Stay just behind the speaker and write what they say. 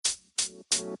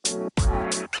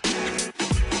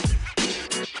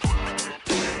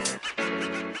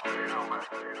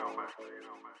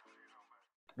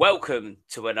Welcome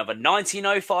to another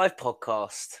 1905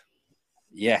 podcast.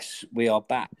 Yes, we are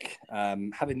back.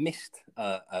 Having missed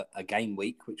a game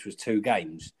week, which was 2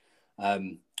 games,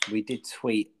 we did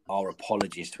tweet our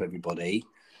apologies to everybody.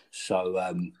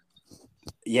 So,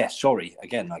 sorry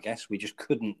again, I guess. We just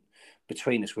couldn't,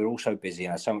 between us, we're all so busy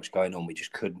and had so much going on, we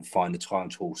just couldn't find the time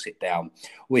to all sit down.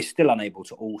 We're still unable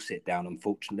to all sit down,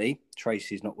 unfortunately.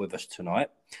 Tracy's not with us tonight.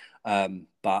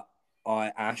 But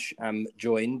I, Ash, am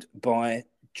joined by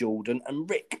Jordan and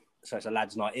Rick. So it's a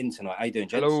lads' night in tonight. How you doing,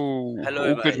 gents?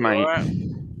 Hello, All good, mate. Right?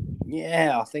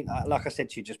 Yeah, I think, like I said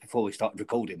to you just before we started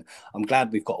recording, I'm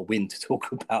glad we've got a win to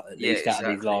talk about at least out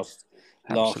of these last.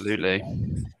 Absolutely.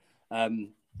 We're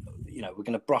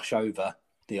going to brush over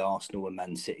the Arsenal and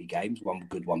Man City games, one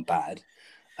good, one bad.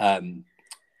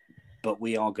 But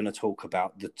we are going to talk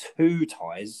about the 2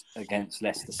 ties against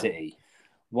Leicester City,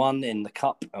 one in the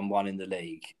Cup and one in the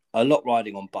league. A lot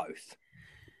riding on both.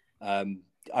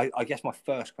 I guess my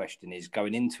first question is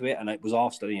going into it, and it was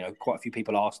asked, quite a few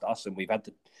people asked us, and we've had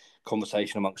the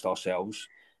conversation amongst ourselves.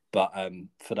 But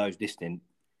for those listening,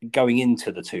 going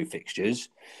into the 2 fixtures,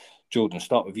 Jordan,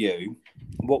 start with you.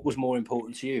 What was more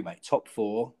important to you, mate? Top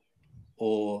 4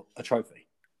 or a trophy?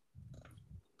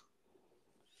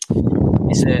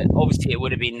 Obviously, it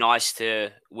would have been nice to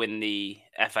win the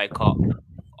FA Cup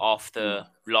after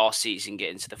last season,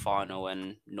 getting to the final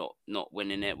and not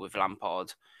winning it with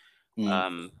Lampard.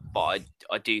 But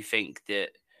I do think that,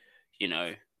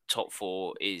 top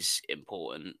 4 is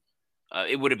important.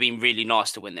 It would have been really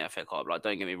nice to win the FA Cup. Like,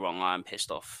 don't get me wrong, I am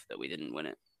pissed off that we didn't win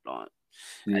it.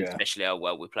 Especially how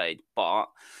well we played. But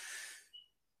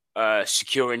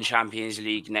securing Champions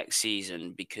League next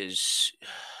season, because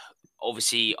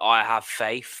obviously I have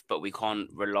faith, but we can't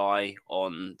rely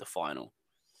on the final.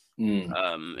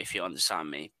 If you understand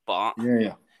me. But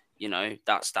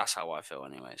that's how I feel,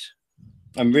 anyways.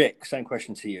 And Rick, same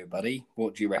question to you, buddy.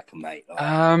 What do you reckon, mate?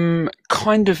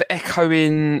 Kind of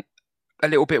echoing a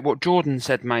little bit what Jordan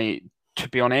said, mate. To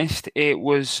be honest, it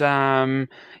was,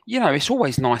 it's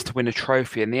always nice to win a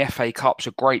trophy, and the FA Cup's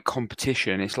a great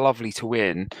competition. It's lovely to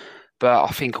win. But I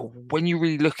think when you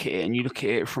really look at it, and you look at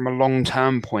it from a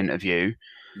long-term point of view,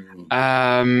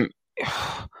 top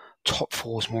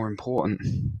 4 is more important.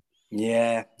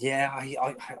 Yeah,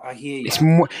 I hear you.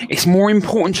 It's more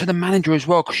important to the manager as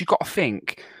well, because you've got to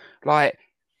think, like,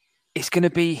 it's going to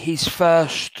be his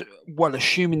first, well,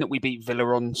 assuming that we beat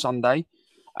Villa on Sunday,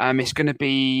 he's going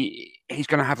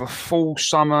to have a full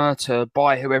summer to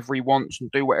buy whoever he wants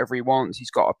and do whatever he wants. He's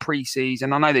got a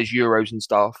pre-season. I know there's Euros and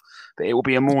stuff, but it will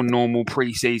be a more normal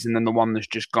pre-season than the one that's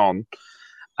just gone.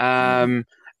 And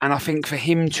I think for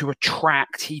him to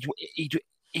attract, he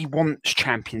wants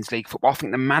Champions League football. I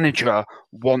think the manager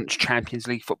wants Champions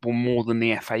League football more than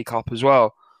the FA Cup as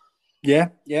well. Yeah,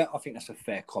 I think that's a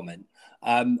fair comment.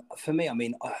 For me, I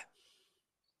mean,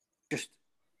 just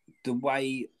the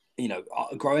way,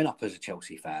 growing up as a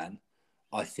Chelsea fan,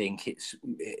 I think it's,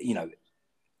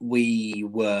 we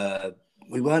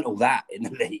weren't all that in the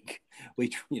league. I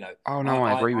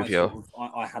agree with you.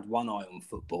 I had one eye on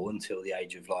football until the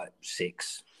age of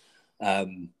 6.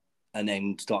 And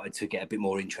then started to get a bit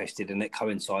more interested, and it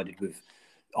coincided with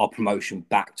our promotion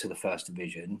back to the First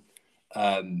Division.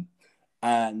 And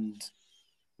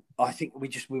I think we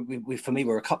for me,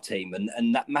 we're a cup team,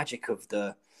 and that magic of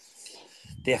the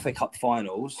FA Cup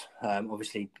finals,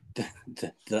 obviously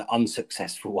the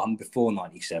unsuccessful one before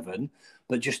 '97,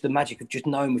 but just the magic of just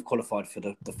knowing we've qualified for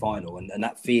the final, and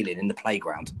that feeling in the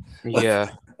playground. Yeah.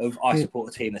 Of I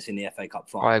support a team that's in the FA Cup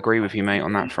final. I agree with you, mate,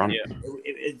 on that front. Yeah.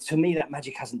 To me, that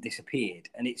magic hasn't disappeared,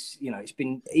 and it's it's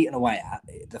been eaten away at.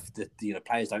 The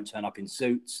players don't turn up in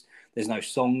suits. There's no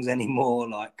songs anymore.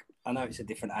 Like, I know it's a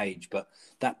different age, but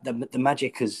that the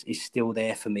magic is still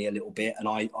there for me a little bit, and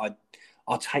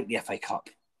I'll take the FA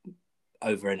Cup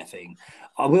over anything.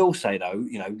 I will say though,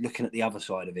 looking at the other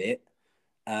side of it,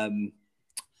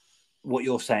 what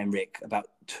you're saying, Rick, about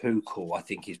Tuchel, I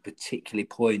think is particularly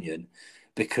poignant.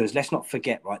 Because let's not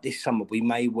forget, right, this summer we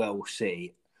may well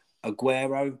see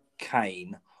Aguero,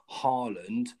 Kane,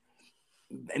 Haaland,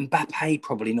 Mbappe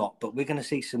probably not, but we're going to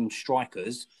see some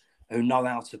strikers who know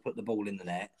how to put the ball in the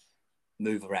net,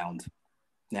 move around.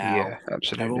 Now, yeah,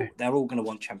 absolutely. They're all going to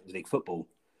want Champions League football.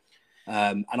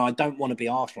 And I don't want to be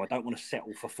Arsenal. I don't want to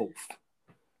settle for 4th.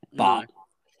 But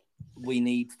we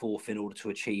need 4th in order to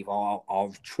achieve our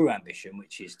true ambition,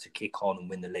 which is to kick on and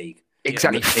win the league.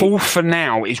 Exactly. 4th for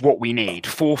now is what we need.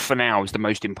 4th for now is the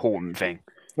most important thing.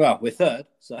 Well, we're 3rd,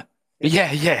 so...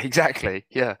 Yeah, exactly.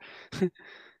 Yeah.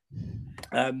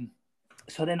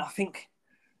 So then I think,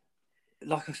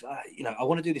 like I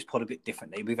want to do this pod a bit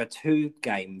differently. We've had 2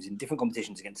 games in different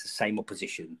competitions against the same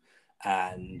opposition,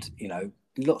 and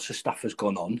lots of stuff has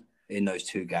gone on in those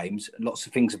 2 games. Lots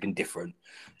of things have been different.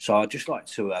 So I'd just like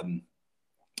to,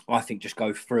 I think, just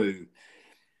go through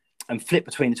and flip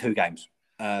between the 2 games,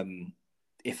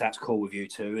 if that's cool with you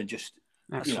two, and just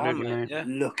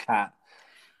look at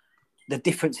the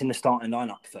difference in the starting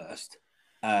lineup first.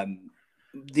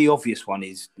 The obvious one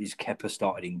is Kepa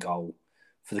started in goal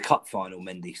for the cup final.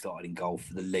 Mendy started in goal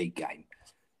for the league game.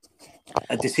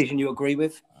 A decision you agree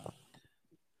with?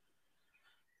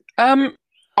 I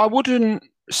wouldn't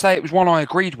say it was one I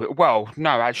agreed with. Well,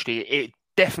 no, actually, it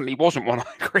definitely wasn't one I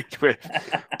agreed with,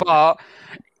 but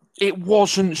it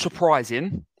wasn't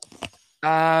surprising.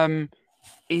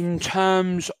 In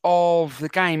terms of the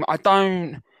game,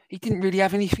 he didn't really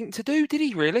have anything to do, did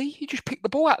he, really? He just picked the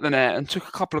ball out of the net and took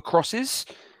a couple of crosses.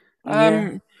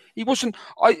 He wasn't...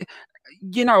 I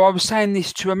was saying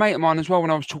this to a mate of mine as well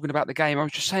when I was talking about the game. I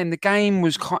was just saying the game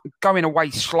was going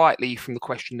away slightly from the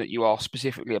question that you asked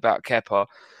specifically about Kepa.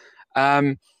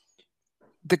 I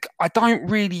don't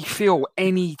really feel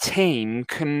any team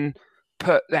can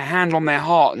put their hand on their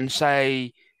heart and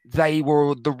say they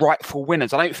were the rightful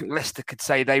winners. I don't think Leicester could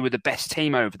say they were the best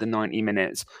team over the 90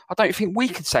 minutes. I don't think we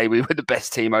could say we were the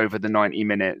best team over the 90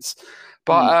 minutes.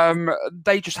 But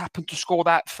they just happened to score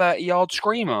that 30-yard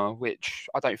screamer, which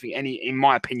I don't think in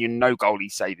my opinion, no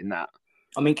goalie's saving that.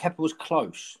 I mean, Kepa was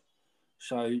close.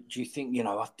 So do you think,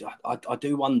 I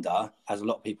do wonder, as a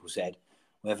lot of people said,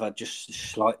 whether just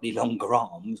slightly longer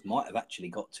arms might have actually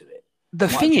got to it. The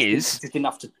thing is, just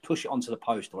enough to push it onto the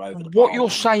post or over the what you're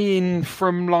saying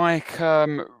from like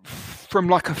a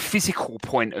physical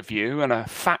point of view and a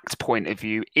fact point of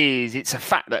view is it's a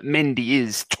fact that Mendy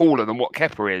is taller than what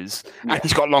Kepa is, and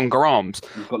he's got longer arms.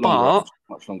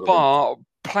 Much longer but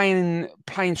playing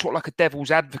sort of like a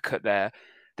devil's advocate there,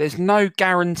 there's no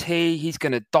guarantee he's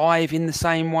going to dive in the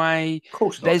same way. Of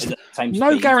course not. There's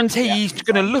no guarantee he's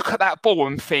going to look at that ball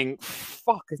and think,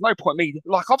 fuck, there's no point in me.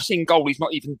 Like, I've seen goalies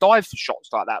not even dive for shots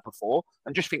like that before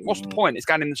and just think, what's the point? It's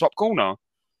going in the top corner.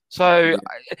 So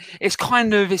it's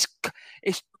kind of,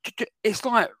 it's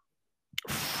like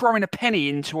throwing a penny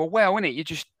into a well, isn't it? You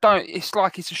just don't, it's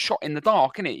like it's a shot in the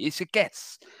dark, isn't it? It's a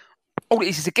guess. All it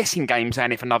is a guessing game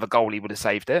saying if another goalie would have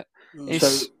saved it.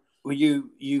 So were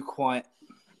you quite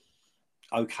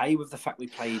okay with the fact we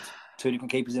played 2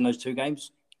 different keepers in those 2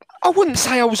 games? I wouldn't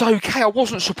say I was okay. I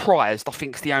wasn't surprised, I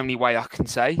think is the only way I can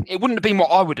say. It wouldn't have been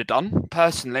what I would have done,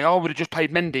 personally. I would have just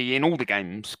played Mendy in all the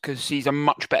games because he's a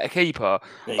much better keeper.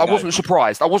 I wasn't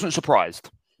surprised.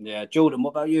 Yeah. Jordan, what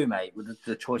about you, mate, with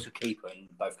the choice of keeper in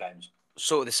both games?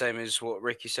 Sort of the same as what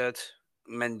Ricky said.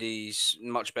 Mendy's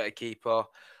much better keeper.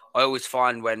 I always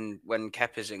find when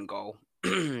Kepa's in goal,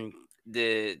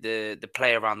 the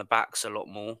play around the back's a lot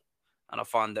more. And I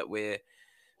find that we're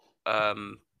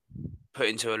put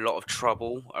into a lot of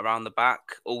trouble around the back.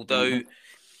 Although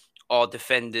our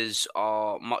defenders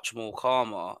are much more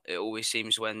calmer, it always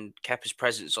seems when Kepa's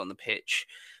presence on the pitch,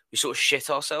 we sort of shit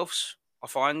ourselves, I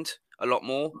find, a lot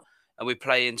more. And we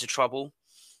play into trouble.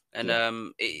 And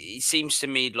it seems to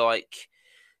me like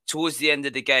towards the end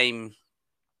of the game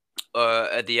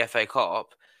at the FA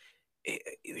Cup,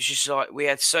 it was just like we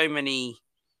had so many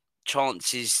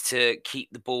chances to keep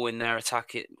the ball in our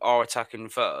attacking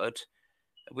third.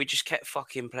 We just kept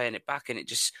fucking playing it back, and it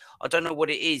just, I don't know what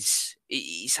it is.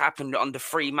 It's happened under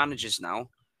 3 managers now.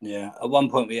 Yeah, at one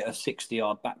point we had a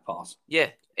 60-yard back pass. Yeah,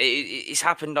 it's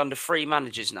happened under 3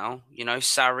 managers now.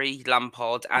 Sarri,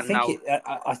 Lampard, and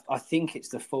I think it's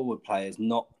the forward players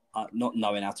not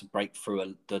knowing how to break through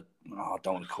I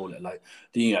don't want to call it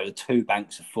the 2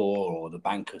 banks of 4 or the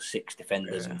bank of 6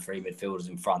 defenders and 3 midfielders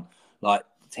in front. Like,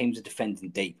 teams are defending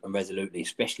deep and resolutely,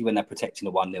 especially when they're protecting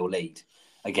a 1-0 lead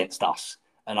against us.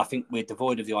 And I think we're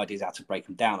devoid of the ideas how to break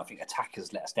them down. I think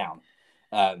attackers let us down.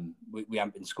 We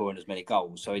haven't been scoring as many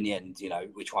goals. So in the end,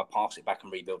 we try to pass it back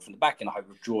and rebuild from the back in the hope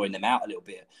of drawing them out a little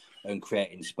bit and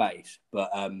creating space.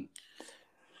 But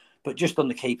just on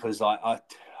the keepers, I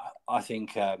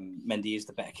think Mendy is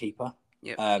the better keeper.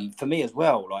 Yep. For me as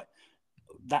well, like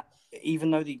that, even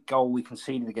though the goal we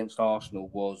conceded against Arsenal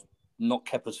was not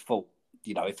Kepa's fault,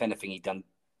 if anything, he'd done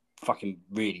fucking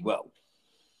really well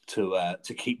to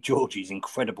keep Georgie's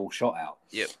incredible shot out.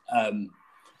 Yep.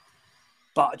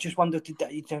 But I just wondered, did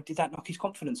that knock his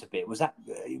confidence a bit? Was that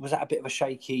a bit of a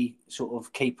shaky sort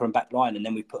of keeper and back line, and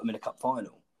then we put him in a cup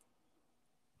final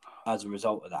as a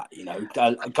result of that?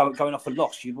 Going off a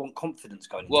loss, you'd want confidence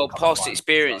going. Well, past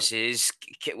experiences,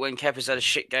 when Kepa's had a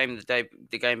shit game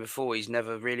the game before, he's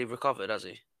never really recovered, has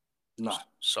he? No.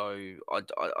 So I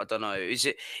don't know.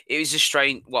 It was a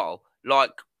strange. Well,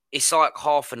 like it's like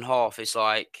half and half. It's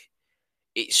like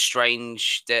it's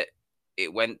strange that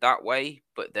it went that way,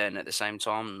 but then at the same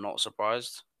time, I'm not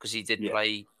surprised because he did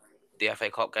play the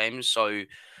FA Cup games. So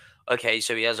okay,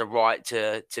 so he has a right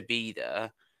to be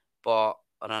there, but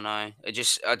I don't know. I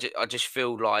just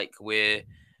feel like we're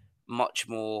much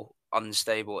more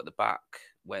unstable at the back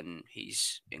when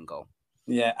he's in goal.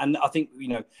 Yeah, and I think,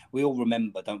 we all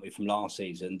remember, don't we, from last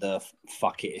season, the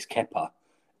fuck it, it's Kepa.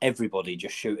 Everybody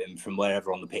just shoot him from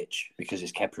wherever on the pitch because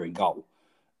it's Kepa in goal.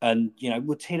 And,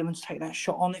 would Tielemans take that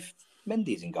shot on if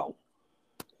Mendy's in goal?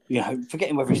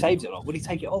 Forgetting whether he saves it or not, would he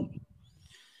take it on?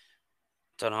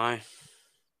 Don't know.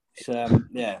 It's,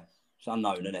 it's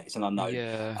unknown, isn't it? It's an unknown.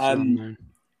 Yeah, it's unknown.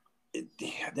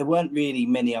 There weren't really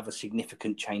many other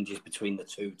significant changes between the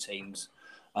two teams.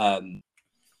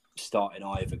 Starting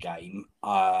either game,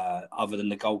 other than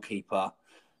the goalkeeper,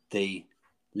 the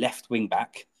left wing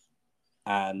back,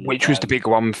 and which was the big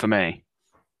one for me.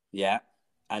 Yeah,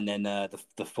 and then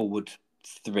the forward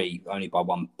three, only by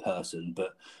one person.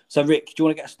 But so, Rick, do you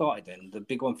want to get started then? The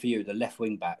big one for you, the left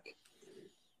wing back.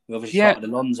 We obviously started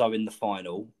Alonso in the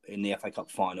final, in the FA Cup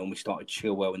final, and we started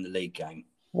Chilwell in the league game.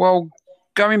 Well,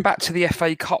 going back to the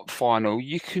FA Cup final,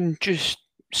 you can just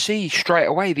see straight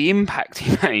away the impact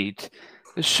he made.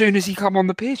 As soon as he come on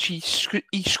the pitch, he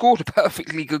scored a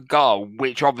perfectly good goal,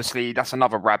 which obviously that's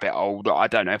another rabbit hole that I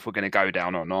don't know if we're going to go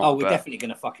down or not. Oh, we're definitely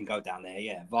going to fucking go down there,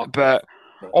 yeah. But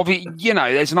obviously,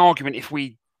 there's an argument if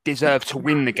we deserve to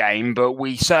win the game, but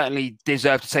we certainly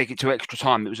deserve to take it to extra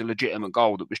time. It was a legitimate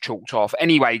goal that was chalked off.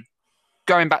 Anyway,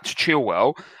 going back to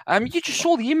Chilwell, you just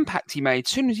saw the impact he made.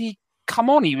 As soon as he come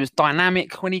on, he was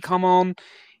dynamic when he come on.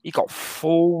 He got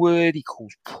forward. He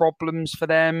caused problems for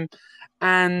them.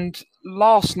 And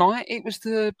last night, it was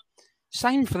the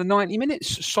same for the 90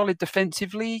 minutes. Solid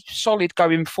defensively, solid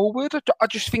going forward. I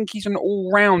just think he's an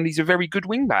all-round. He's a very good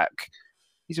wing-back.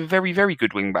 He's a very, very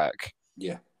good wing-back.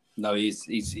 Yeah. No, he's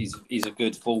a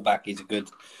good full-back. He's a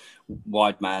good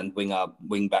wide man, winger,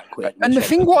 wing-back. And the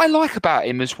thing what I like about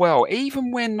him as well, even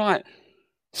when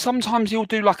sometimes he'll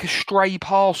do like a stray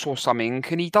pass or something,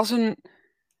 and he doesn't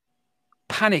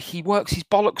panic. He works his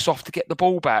bollocks off to get the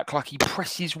ball back. Like he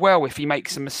presses well if he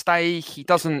makes a mistake. He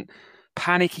doesn't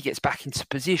panic. He gets back into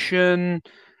position.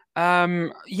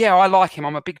 I like him.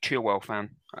 I'm a big Chilwell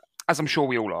fan, as I'm sure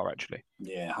we all are, actually.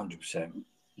 Yeah, 100%.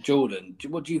 Jordan,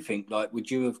 what do you think? Like,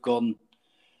 would you have gone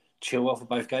Chilwell for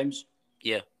both games?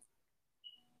 Yeah.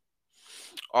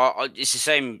 It's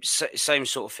the same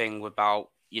sort of thing about,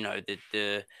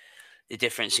 the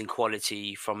difference in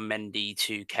quality from Mendy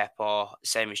to Kepa,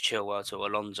 same as Chilwell to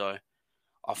Alonso.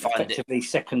 I find effectively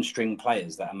second string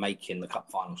players that are making the cup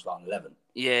final starting 11.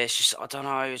 Yeah, it's just I don't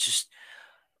know. It's just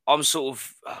I'm sort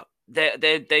of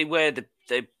they wear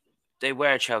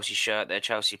a Chelsea shirt. They're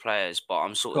Chelsea players, but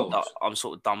I'm sort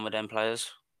of done with them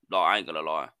players. Like I ain't gonna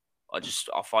lie. I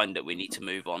find that we need to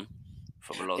move on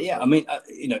from Alonso. Yeah, I mean,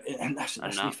 and that's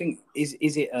the thing. Is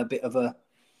it a bit of a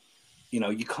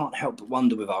you can't help but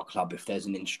wonder with our club if there's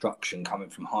an instruction coming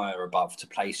from higher above to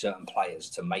play certain players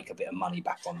to make a bit of money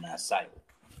back on their sale.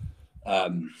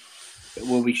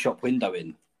 Will we shop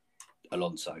windowing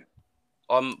Alonso?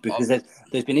 Because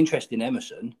there's been interest in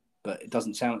Emerson, but it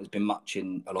doesn't sound like there's been much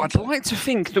in Alonso. I'd like to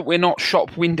think that we're not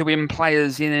shop windowing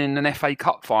players in an FA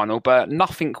Cup final, but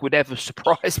nothing would ever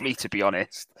surprise me, to be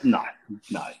honest. No,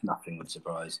 nothing would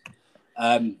surprise.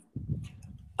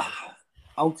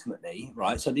 Ultimately,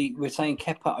 right? So we're saying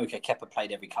Kepa. Okay, Kepa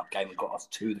played every cup game and got us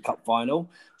to the cup final,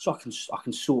 so I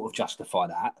can sort of justify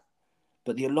that.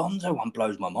 But the Alonso one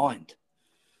blows my mind.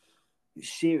 It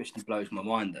seriously blows my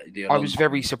mind. I was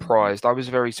very surprised.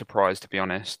 To be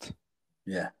honest.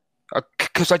 Yeah.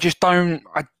 Because I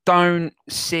don't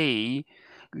see.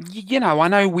 I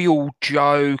know we all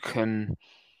joke and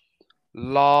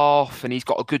laugh, and he's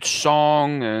got a good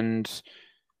song and.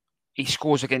 He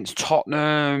scores against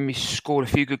Tottenham. He's scored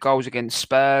a few good goals against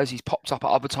Spurs. He's popped up at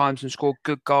other times and scored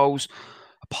good goals.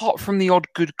 Apart from the odd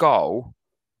good goal,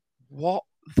 what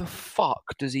the fuck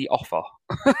does he offer?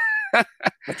 I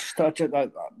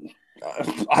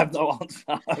have no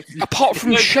answer. Apart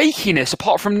from shakiness,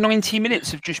 apart from 90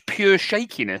 minutes of just pure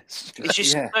shakiness. It's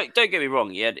just, don't get me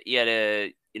wrong. He had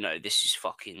a, this is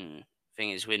fucking thing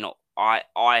is we're not,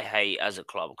 I hate as a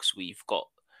club because we've got,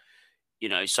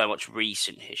 so much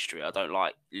recent history. I don't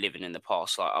like living in the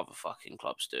past like other fucking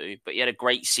clubs do. But he had a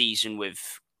great season with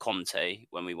Conte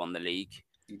when we won the league.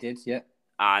 He did, yeah.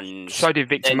 And so did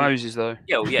Victor Moses, though.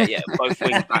 Yeah. Both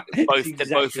wing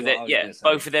backs,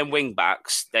 both of them wing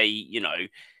backs. They,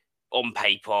 on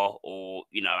paper or,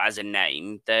 you know, as a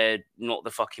name, they're not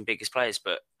the fucking biggest players.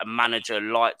 But a manager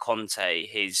like Conte,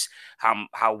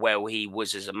 how well he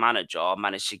was as a manager,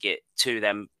 managed to get two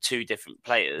different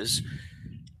players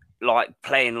like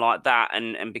playing like that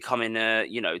and becoming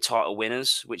title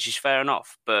winners, which is fair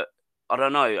enough. But I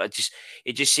don't know.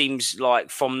 It just seems like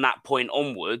from that point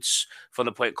onwards, from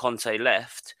the point Conte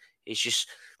left, he's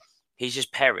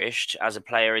just perished as a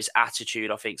player. His attitude,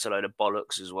 I think, is a load of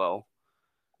bollocks as well.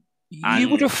 You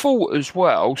would have thought as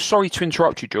well. Sorry to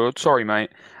interrupt you, George. Sorry, mate.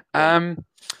 I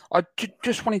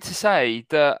just wanted to say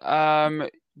that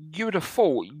you would have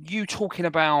thought you talking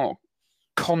about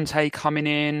Conte coming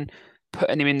in,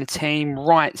 putting him in the team,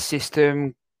 right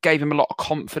system, gave him a lot of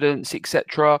confidence,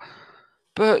 etc.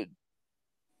 But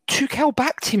Tuchel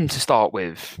backed him to start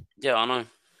with. Yeah, I know.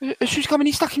 As soon as coming,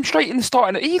 he stuck him straight in the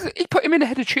start, and he put him in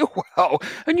ahead of Chilwell.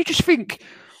 And you just think,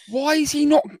 why is he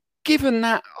not given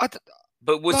that?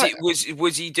 But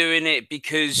was he doing it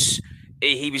because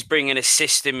he was bringing a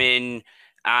system in,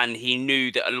 and he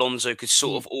knew that Alonso could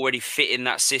sort of already fit in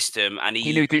that system, and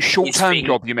he knew the short-term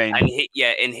job? You mean? And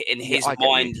in his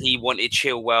mind, he wanted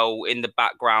Chilwell in the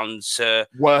background to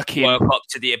work up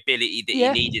to the ability that he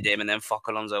needed him, and then fuck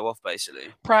Alonso off, basically.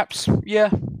 Perhaps, yeah.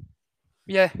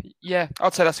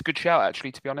 I'd say that's a good shout.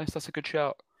 Actually, to be honest, that's a good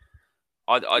shout.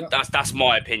 That's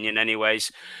my opinion,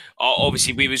 anyways.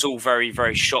 Obviously, we was all very,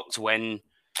 very shocked when,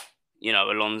 you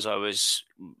know, Alonso was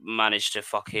managed to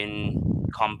fucking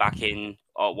come back in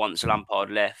once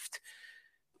Lampard left.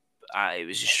 It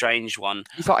was a strange one.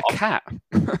 He's like a cat.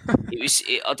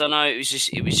 I don't know. It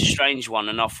was a strange one.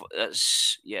 Enough.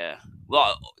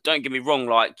 Well, don't get me wrong.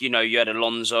 Like, you know, you had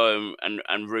Alonso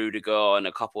and Rudiger and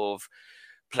a couple of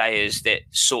players that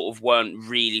sort of weren't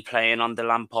really playing under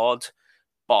Lampard.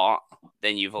 But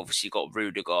then you've obviously got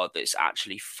Rudiger that's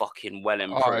actually fucking well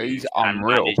improved. Oh, he's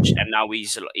unreal. And now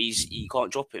you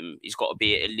can't drop him. He's got to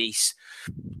be at least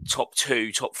top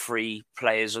 2, top 3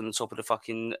 players on the top of the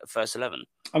fucking first 11.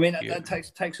 I mean, that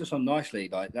takes us on nicely.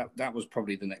 Like that was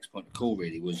probably the next point of call.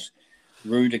 Really, was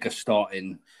Rudiger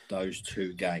starting those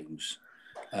 2 games,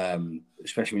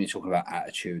 especially when you're talking about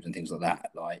attitude and things like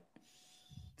that. Like,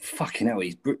 fucking hell,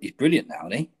 he's brilliant now,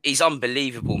 isn't he? He's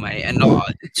unbelievable, mate. And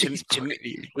to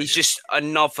me, he's just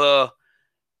another,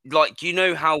 like, you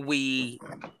know how we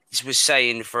was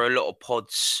saying for a lot of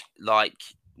pods, like,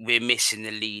 we're missing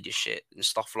the leadership and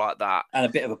stuff like that. And a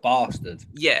bit of a bastard.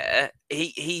 Yeah.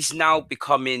 He's now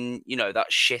becoming, you know,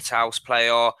 that shithouse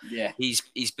player. Yeah.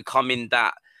 He's becoming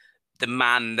the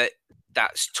man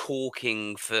that's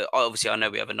talking for, obviously I know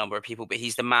we have a number of people, but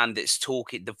he's the man that's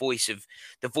talking, the voice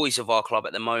of our club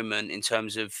at the moment, in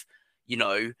terms of, you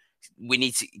know, we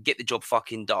need to get the job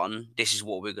fucking done. This is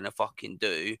what we're going to fucking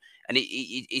do. And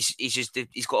he's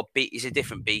a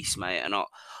different beast, mate. And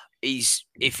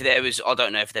if there was, I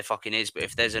don't know if there fucking is, but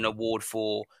if there's an award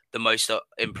for the most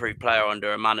improved player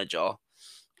under a manager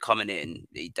coming in,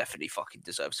 he definitely fucking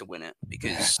deserves to win it,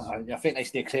 because I think they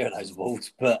steer clear of those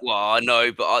awards. But well, I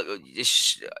know, but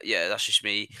that's just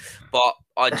me. But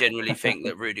I generally think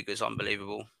that Rudiger's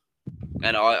unbelievable,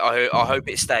 and I hope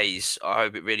it stays. I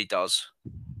hope it really does.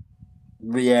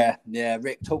 Yeah.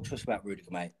 Rick, talk to us about Rudiger,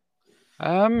 mate.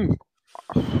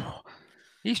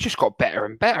 He's just got better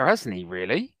and better, hasn't he?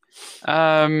 Really.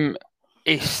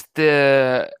 It's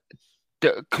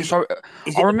because I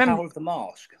remember the power of the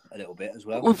mask a little bit as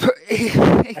well.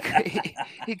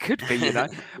 It could be, you know.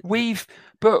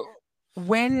 But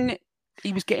when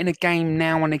he was getting a game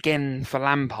now and again for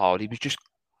Lampard, he was just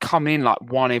coming in like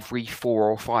one every 4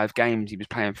 or 5 games he was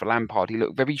playing for Lampard. He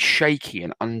looked very shaky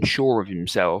and unsure of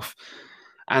himself.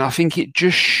 And I think it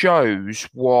just shows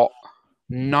what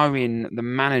knowing the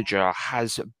manager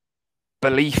has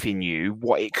belief in you,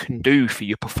 what it can do for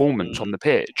your performance on the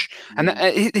pitch. And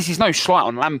this is no slight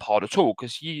on Lampard at all,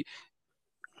 because he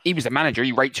was the manager,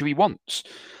 he rates who he wants.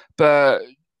 But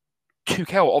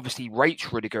Tuchel obviously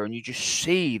rates Rudiger, and you just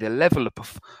see the level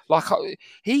of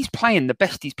he's playing the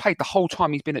best he's played the whole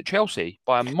time he's been at Chelsea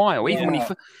by a mile. Even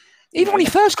when he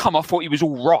first come, I thought he was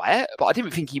all right, but I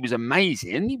didn't think he was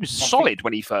amazing. He was solid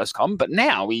when he first come, but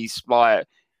now he's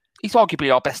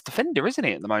arguably our best defender, isn't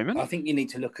he, at the moment? I think you need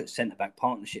to look at centre-back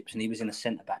partnerships, and he was in a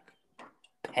centre-back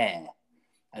pair,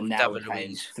 and now we're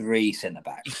playing 3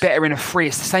 centre-backs. He's better in a 3.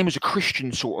 It's the same as a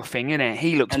Christian sort of thing, isn't it?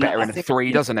 He looks better in a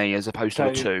 3, doesn't he, as opposed to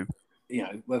a 2? You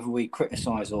know, whether we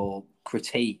criticise or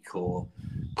critique or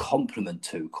compliment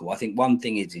Tuchel, I think one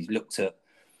thing is he's looked at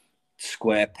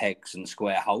square pegs and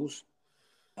square holes,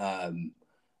 and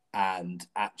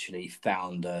actually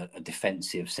found a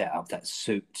defensive setup that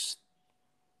suits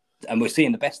and we're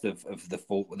seeing the best of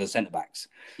the centre backs.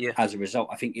 Yeah. As a result,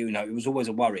 I think it was always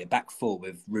a worry. A back four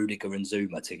with Rudiger and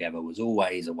Zuma together was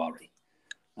always a worry.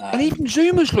 And even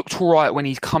Zuma's looked all right when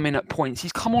he's come in at points.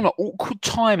 He's come on at awkward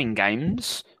time in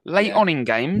games, late on in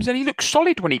games, and he looks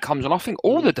solid when he comes on. I think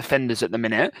all the defenders at the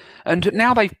minute, and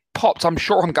now they've popped. I'm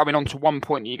sure I'm going on to one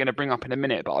point that you're going to bring up in a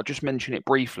minute, but I'll just mention it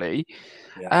briefly.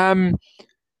 Yeah.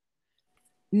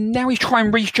 Now he's trying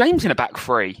Reece James in a back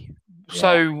three,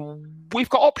 so we've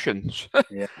got options.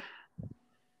 Yeah.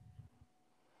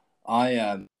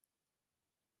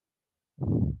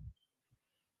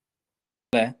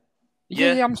 There.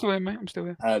 Yeah, I'm still here, mate. I'm still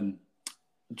here.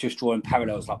 Just drawing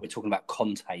parallels, like we're talking about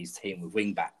Conte's team with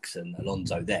wing backs and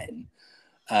Alonso. Then,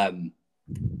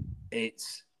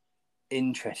 it's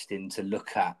interesting to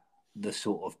look at the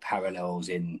sort of parallels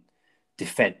in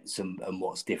defence and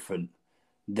what's different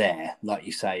there. Like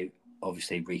you say,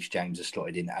 obviously Reece James has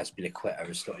slotted in, Azpilicueta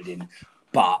has slotted in,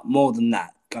 but more than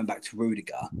that, going back to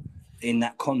Rudiger, in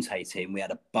that Conte team, we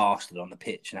had a bastard on the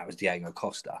pitch, and that was Diego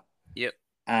Costa. Yep.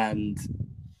 And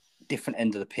different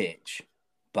end of the pitch,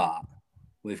 but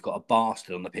we've got a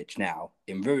bastard on the pitch now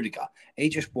in Rudiger. He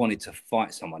just wanted to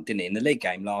fight someone, didn't he? In the league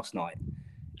game last night.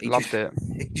 He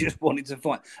just wanted to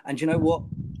fight. And you know what?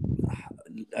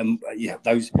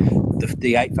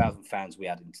 The 8,000 fans we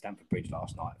had in Stamford Bridge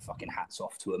last night, fucking hats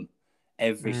off to them.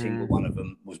 Every single one of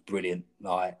them was brilliant.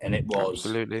 And it was...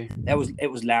 Absolutely.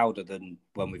 It was louder than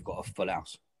when we've got a full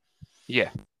house.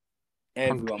 Yeah. 100%.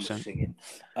 Everyone was singing.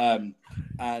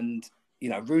 And...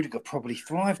 Rudiger probably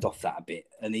thrived off that a bit,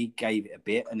 and he gave it a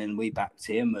bit, and then we backed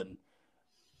him. And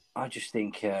I just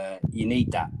think you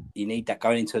need that. You need that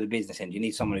going into the business end. You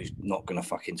need someone who's not going to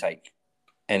fucking take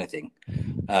anything.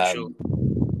 Sure.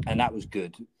 And that was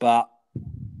good. But,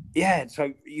 yeah,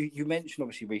 so you mentioned,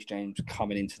 obviously, Reece James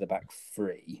coming into the back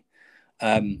three.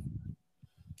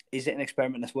 Is it an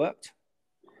experiment that's worked?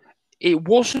 It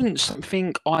wasn't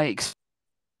something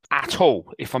at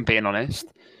all, if I'm being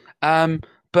honest.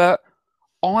 But...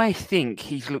 I think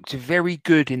he's looked very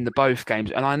good in the both games.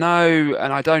 And I know,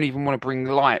 and I don't even want to bring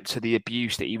light to the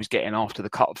abuse that he was getting after the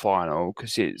cup final,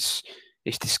 because it's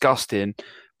disgusting.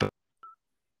 But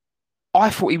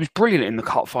I thought he was brilliant in the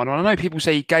cup final. And I know people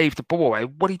say he gave the ball away.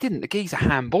 Well, he didn't. The geezer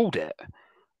handballed it.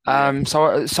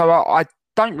 So I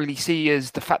don't really see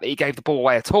as the fact that he gave the ball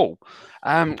away at all.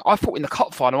 I thought in the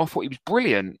cup final, I thought he was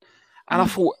brilliant. And I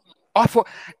thought...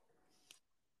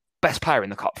 best player in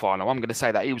the cup final. I'm going to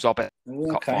say that he was our best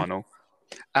cup final.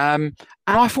 And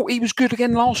I thought he was good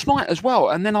again last night as well.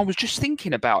 And then I was just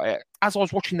thinking about it as I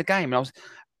was watching the game,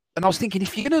 and I was thinking,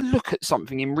 if you're going to look at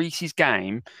something in Reece's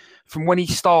game from when he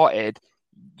started,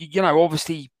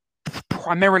 obviously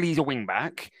primarily he's a wing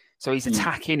back, so he's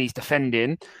attacking, he's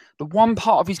defending. The one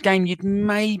part of his game you'd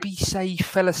maybe say he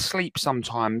fell asleep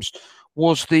sometimes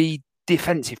was the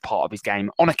defensive part of his game.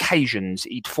 On occasions,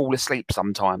 he'd fall asleep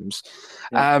sometimes.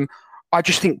 Yeah. I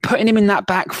just think putting him in that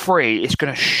back three is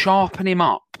going to sharpen him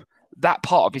up. That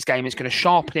part of his game is going to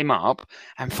sharpen him up.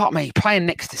 And fuck me, playing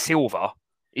next to Silva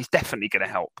is definitely going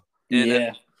to help.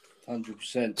 Yeah,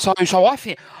 100%. So I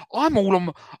think I'm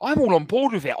all on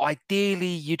board with it. Ideally,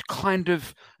 you'd kind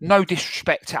of, no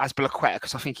disrespect to Azpilicueta,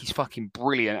 because I think he's fucking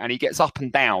brilliant and he gets up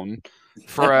and down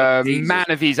for a man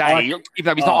of his age, even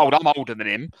though he's not old. I'm older than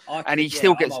him, and he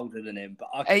still gets older than him,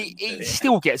 but he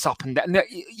still gets up and down.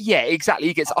 Yeah, exactly.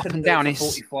 He gets up and down. It's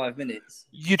 45 minutes.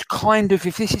 You'd kind of,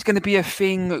 if this is going to be a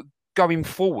thing going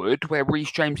forward, where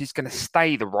Reece James is going to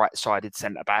stay the right-sided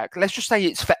centre back. Let's just say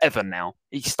it's forever now.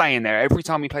 He's staying there every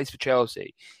time he plays for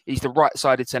Chelsea. He's the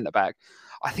right-sided centre back.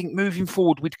 I think moving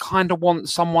forward, we'd kind of want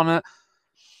someone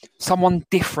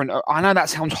different. I know that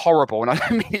sounds horrible, and I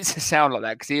don't mean it to sound like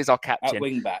that, because he is our captain. At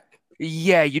wing back.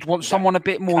 Yeah, you'd want someone a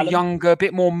bit more younger, a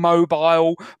bit more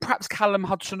mobile. Perhaps Callum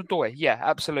Hudson-Odoi. Yeah,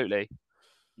 absolutely.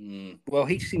 Well,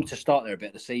 he seemed to start there a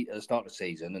bit at the start of the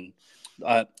season, and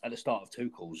at the start of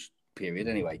Tuchel's period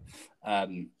anyway,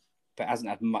 but hasn't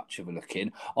had much of a look in.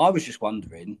 I was just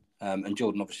wondering, and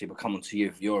Jordan, obviously we'll come on to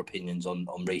you for your opinions on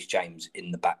Reece James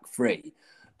in the back three,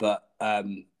 but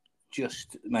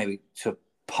just maybe to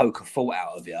poke a thought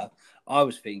out of you, I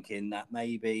was thinking that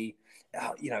maybe,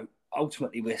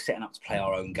 ultimately we're setting up to play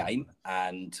our own game,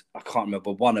 and I can't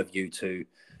remember, one of you two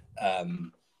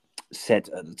said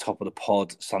at the top of the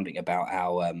pod something about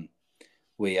how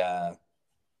we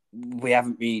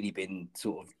haven't really been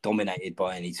sort of dominated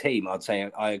by any team. I'd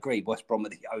say I agree. West Brom are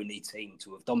the only team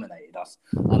to have dominated us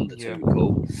under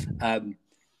Tuchel.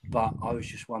 But I was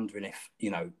just wondering if,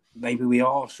 maybe we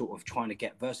are sort of trying to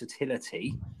get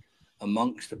versatility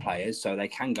amongst the players so they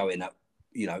can go in at,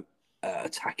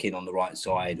 attacking on the right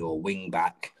side or wing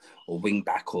back or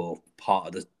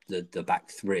part of the back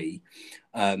three.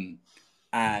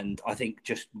 And I think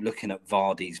just looking at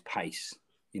Vardy's pace,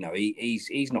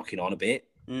 he's knocking on a bit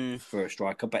for a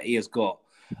striker, but he has got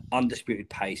undisputed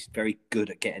pace, very good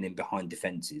at getting in behind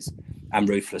defences and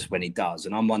ruthless when he does.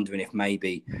 And I'm wondering if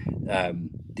maybe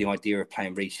the idea of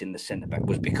playing Reece in the centre-back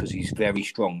was because he's very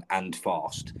strong and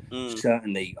fast.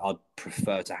 Certainly, I'd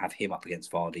prefer to have him up against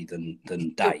Vardy than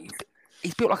Dave.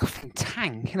 He's built like a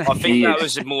tank. Isn't he? I think that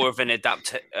was more of an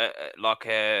adapting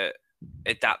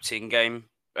game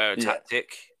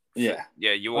tactic. Yeah,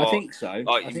 you are. I think so.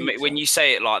 When you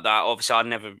say it like that, obviously I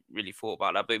never really thought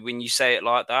about that, but when you say it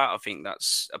like that, I think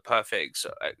that's a perfect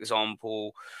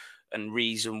example and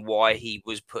reason why he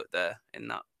was put there in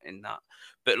that.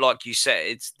 But like you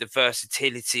said, the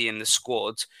versatility in the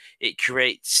squad, it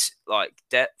creates like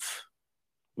depth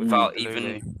without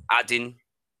even adding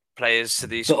players to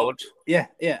the squad. Yeah,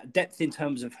 depth in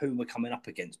terms of who we're coming up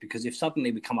against. Because if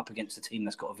suddenly we come up against a team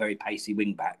that's got a very pacey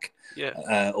wing back,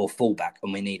 or full back,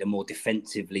 and we need a more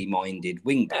defensively minded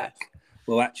wing back,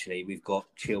 well, actually, we've got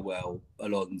Chilwell,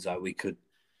 Alonso. We could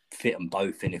fit them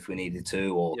both in if we needed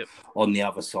to, or on the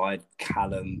other side,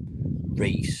 Callum,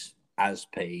 Reece,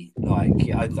 Aspi.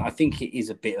 I think it is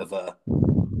a bit of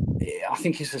I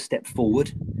think it's a step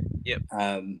forward.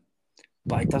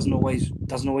 But it doesn't always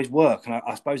work, and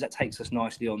I suppose that takes us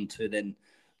nicely on to then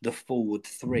the forward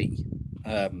three.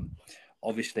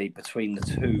 Obviously, between the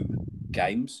two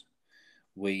games,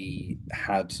 we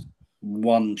had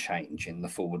one change in the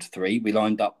forward three. We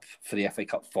lined up for the FA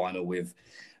Cup final with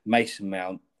Mason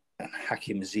Mount and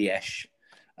Hakim Ziyech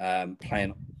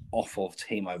playing off of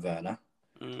Timo Werner,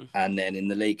 and then in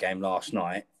the league game last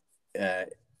night,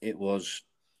 it was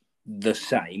the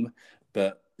same,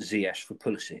 but Ziyech for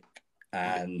Pulisic.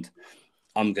 And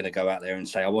I'm going to go out there and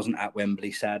say I wasn't at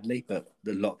Wembley, sadly, but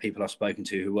a lot of people I've spoken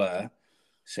to who were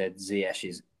said Ziyech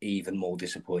is even more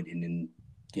disappointing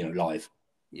in live.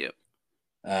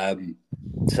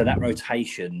 So that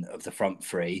rotation of the front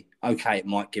three, okay, it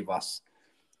might give us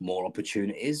more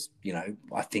opportunities.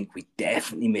 I think we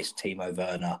definitely missed Timo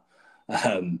Werner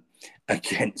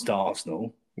against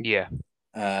Arsenal. Yeah,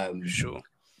 sure.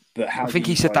 But I think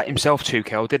he said that himself too,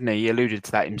 Kel, didn't he? He alluded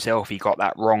to that himself. He got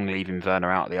that wrong leaving Werner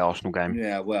out of the Arsenal game.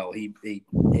 Yeah, well, he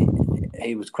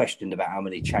was questioned about how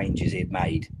many changes he'd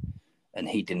made, and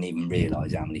he didn't even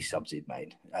realise how many subs he'd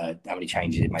made, how many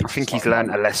changes he'd made. I think he's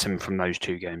learned a lesson from those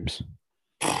two games.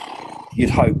 You'd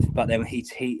hope, but then he's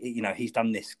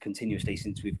done this continuously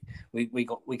since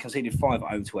we conceded 5 at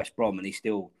home to West Brom, and he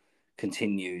still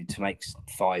continued to make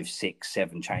 5, 6,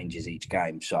 7 changes each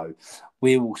game. So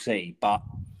we will see, but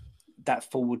that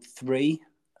forward three,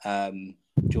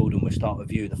 Jordan, we'll start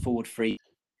with you. The forward three,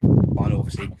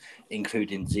 obviously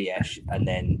including Ziyech, and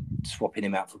then swapping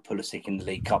him out for Pulisic in the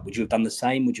League Cup. Would you have done the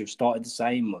same? Would you have started the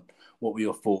same? What were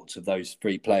your thoughts of those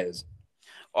three players?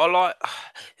 The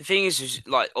thing is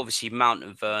like obviously Mount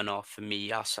and Werner for me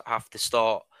have to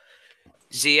start.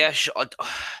 Ziyech, I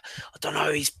don't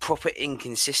know. He's proper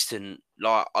inconsistent.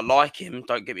 Like I like him.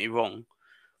 Don't get me wrong.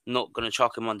 Not going to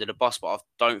chuck him under the bus, but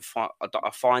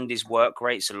I find his work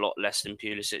rate's a lot less than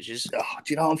Pulisic's. Do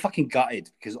you know, I'm fucking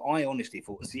gutted because I honestly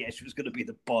thought Ziyech was going to be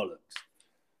the bollocks.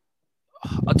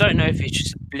 I don't know if it's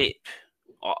just a blip.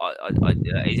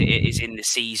 It is in the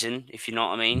season, if you know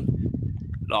what I mean.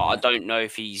 Like I don't know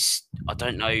if he's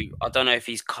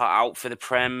cut out for the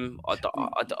Prem. I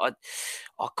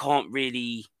can't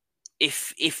really.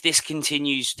 If this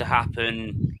continues to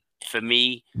happen for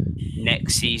me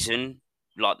next season,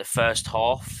 like the first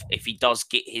half, if he does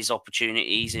get his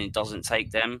opportunities and he doesn't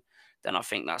take them, then I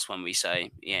think that's when we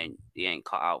say he ain't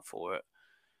cut out for it.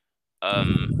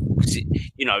 Because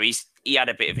he had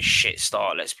a bit of a shit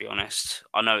start. Let's be honest.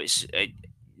 I know it's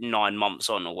 9 months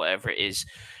on or whatever it is,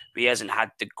 but he hasn't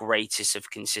had the greatest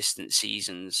of consistent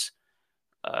seasons.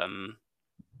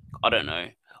 I don't know.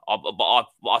 But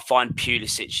I find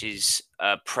Pulisic's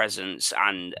presence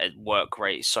and work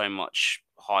rate so much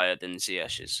higher than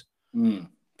Ziyech's.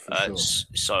 Sure.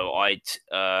 So I'd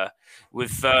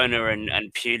with Werner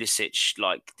and Pulisic,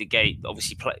 like the game,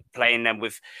 obviously playing them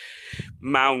with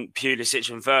Mount, Pulisic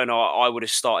and Werner, I would have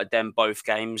started them both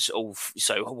games.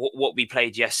 So what we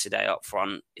played yesterday up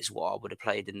front is what I would have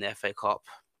played in the FA Cup.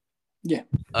 Yeah.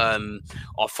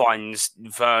 I find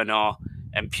Werner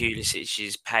and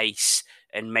Pulisic's pace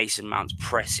and Mason Mount's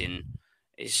pressing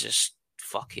is just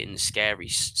fucking scary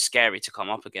to come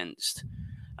up against.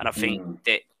 And I think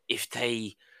that if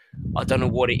they, I don't know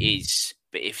what it is,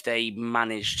 but if they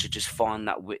manage to just find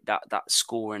that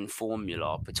scoring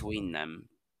formula between them,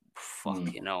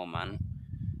 fucking hell, man.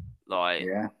 Like,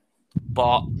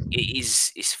 but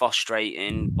it's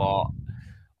frustrating. But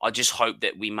I just hope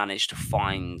that we manage to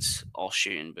find our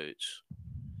shooting boots.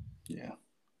 Yeah.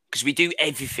 Because we do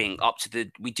everything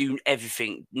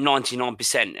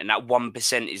 99%, and that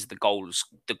 1% is the goal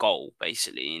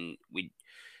basically, and we're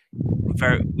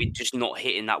just not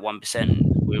hitting that 1%.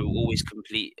 We're always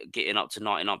getting up to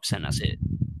 99%. That's it.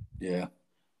 Yeah.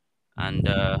 And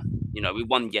we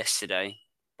won yesterday,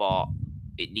 but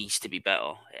it needs to be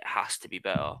better. It has to be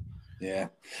better. Yeah.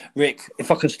 Rick, if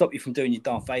I can stop you from doing your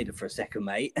Darth Vader for a second,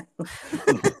 mate. Is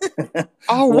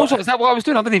that what I was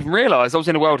doing? I didn't even realise I was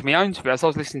in a world of my own. To be honest, I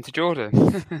was listening to Jordan.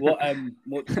 What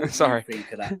do Sorry. you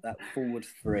think of that forward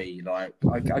three? Like,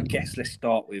 I guess let's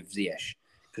start with Ziyech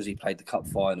because he played the cup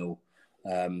final.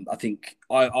 I think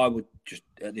I would just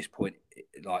at this point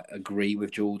like agree with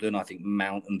Jordan. I think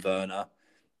Mount and Werner,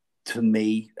 to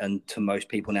me and to most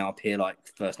people now, appear like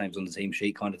first names on the team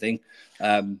sheet kind of thing.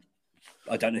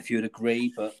 I don't know if you would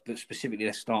agree, but specifically,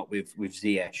 let's start with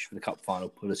Ziyech for the cup final,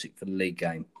 Pulisic for the league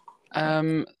game.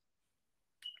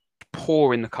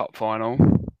 Poor in the cup final.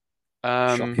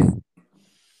 Shocking.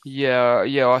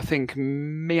 Yeah. I think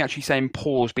me actually saying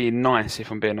poor's being nice,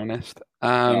 if I'm being honest.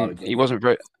 He wasn't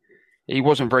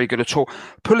very good at all.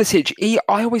 Pulisic,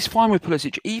 I always find with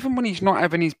Pulisic, even when he's not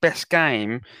having his best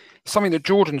game, something that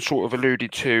Jordan sort of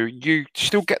alluded to, you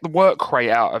still get the work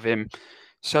rate out of him.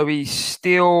 So there's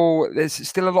still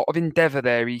a lot of endeavour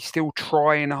there. He's still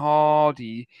trying hard.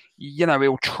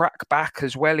 He'll track back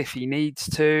as well if he needs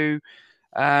to.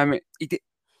 He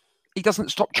doesn't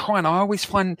stop trying. I always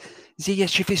find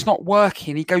Ziyech, if it's not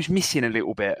working, he goes missing a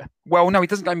little bit. Well, no, he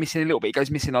doesn't go missing a little bit. He goes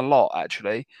missing a lot,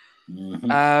 actually.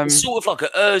 Mm-hmm. It's sort of like an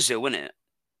Ozil, isn't it?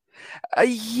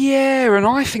 Yeah, and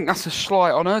I think that's a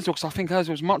slight on Ozil because I think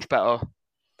Ozil's much better.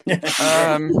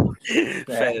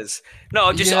 Fairs. No,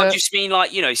 I just mean like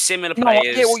similar players. No,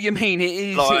 I get what you mean.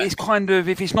 It's kind of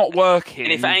if it's not working,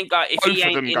 and if he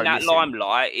ain't in that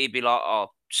limelight, he'd be like,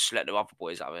 oh, just let the other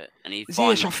boys have it. And he's fine.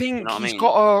 Yes, I think he's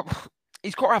got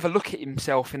to have a look at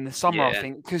himself in the summer. I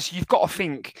think because you've got to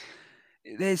think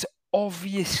there's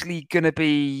obviously going to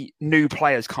be new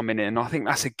players coming in. I think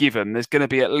that's a given. There's going to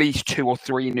be at least 2 or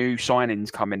 3 new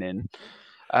signings coming in,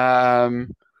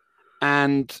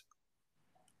 and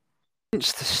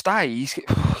wants to stay. He's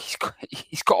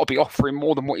got to be offering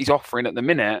more than what he's offering at the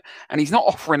minute, and he's not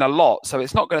offering a lot, so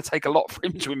it's not going to take a lot for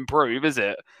him to improve, is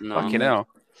it? No. Fucking hell.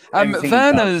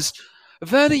 Werner.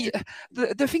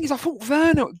 The thing is, I thought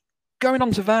Werner, going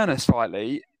on to Werner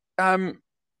slightly, I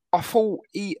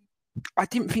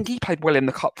didn't think he played well in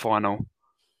the cup final.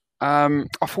 I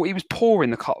thought he was poor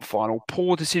in the cup final,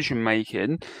 poor decision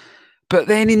making. But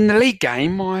then in the league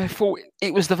game, I thought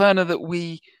it was the Werner that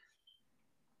we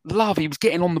love. He was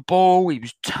getting on the ball, he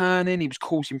was turning, he was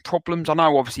causing problems. I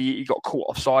know obviously he got caught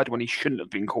offside when he shouldn't have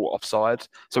been caught offside,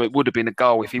 so it would have been a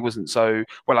goal if he wasn't so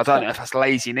well. I don't know if that's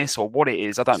laziness or what it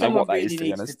is. I don't know what that is, to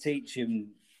be honest. To teach him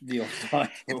the offside.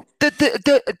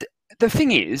 The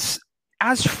thing is,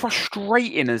 as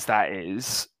frustrating as that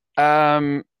is,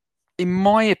 in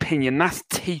my opinion, that's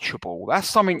teachable. That's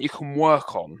something you can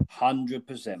work on.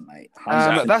 100%, mate.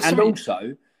 100%. And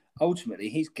also, ultimately,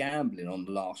 he's gambling on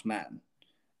the last man.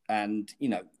 And,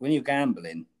 when you're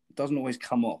gambling, it doesn't always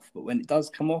come off. But when it does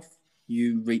come off,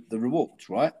 you reap the rewards,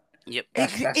 right? Yep.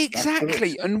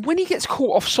 Exactly. And when he gets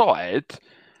caught offside,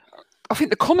 I think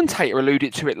the commentator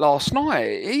alluded to it last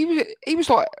night. He was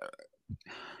like,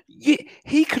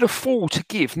 he could afford to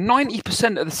give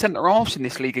 90% of the centre-halves in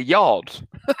this league a yard.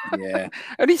 Yeah.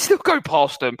 And he'd still go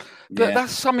past them. But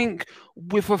that's something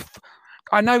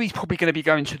I know he's probably going to be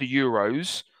going to the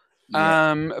Euros.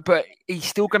 Yeah. But he's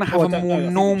still going to have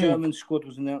normal. The German squad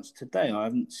was announced today. I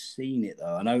haven't seen it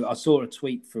though. I saw a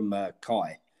tweet from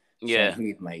Kai. Yeah, so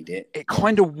he'd made it. It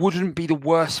kind of wouldn't be the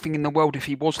worst thing in the world if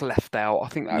he was left out. I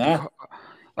think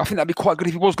that'd be quite good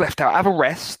if he was left out. Have a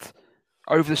rest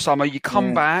over the summer. You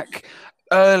come back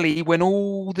early when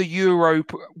all the Euro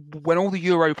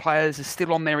players are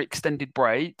still on their extended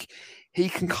break. He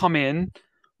can come in.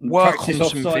 Work on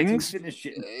some things.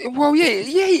 Well,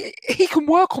 he can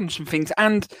work on some things,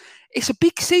 and it's a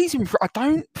big season for. I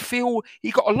don't feel he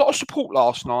got a lot of support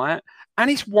last night, and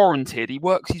it's warranted. He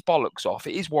works his bollocks off.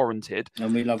 It is warranted.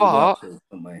 And we love it,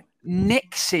 don't we?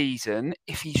 Next season,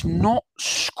 if he's not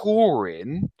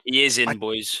scoring, he is in,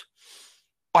 boys.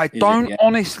 I don't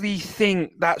honestly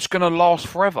think that's going to last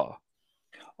forever.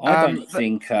 I don't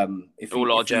think if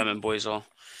all our German boys are.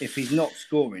 If he's not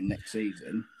scoring next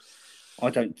season. I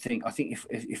think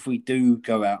if we do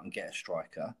go out and get a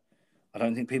striker, I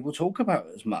don't think people talk about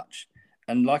it as much.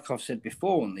 And like I've said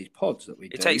before on these pods that we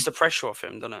do, it takes the pressure off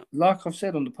him, doesn't it? Like I've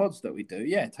said on the pods that we do,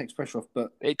 yeah, it takes pressure off.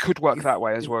 But it could work that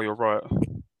way as well. You're right.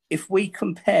 If we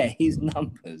compare his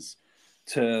numbers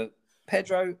to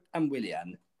Pedro and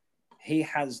Willian, he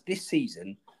has this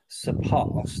season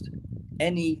surpassed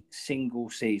any single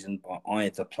season by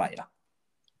either player.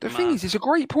 The thing is, it's a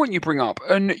great point you bring up.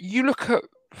 And you look at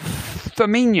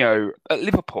Firmino at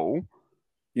Liverpool.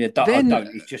 Yeah,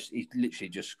 he's literally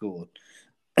just scored.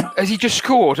 Has he just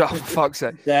scored? Oh, for fuck's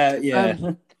sake. Yeah.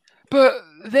 But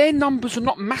their numbers are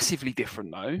not massively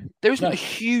different, though. There isn't a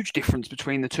huge difference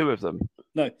between the two of them.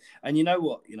 No. And you know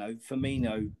what?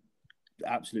 Firmino,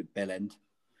 absolute bell end.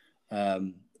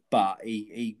 But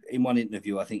he in one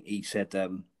interview, I think he said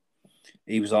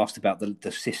he was asked about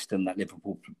the system that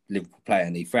Liverpool play,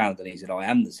 and he frowned and he said, "I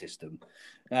am the system."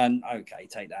 And okay,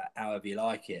 take that however you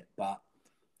like it. But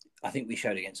I think we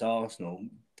showed against Arsenal,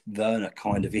 Werner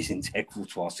kind of is integral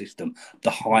to our system.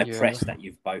 The high press that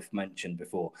you've both mentioned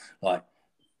before, like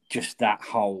just that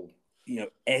whole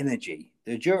energy.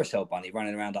 The Duracell bunny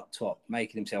running around up top,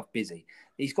 making himself busy.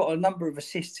 He's got a number of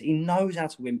assists. He knows how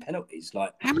to win penalties.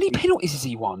 Like how many penalties has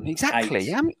he won exactly?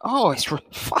 8. It's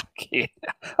fucking.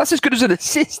 That's as good as an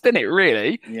assist, isn't it?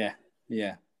 Really? Yeah.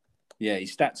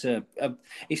 His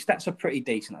stats are pretty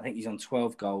decent. I think he's on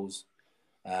 12 goals,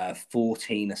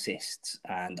 14 assists,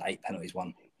 and 8 penalties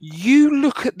won. You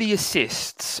look at the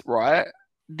assists, right?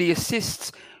 The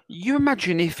assists. You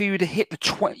imagine if he would have hit the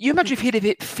 20. You imagine if he'd have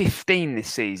hit 15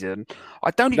 this season.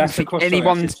 I don't even think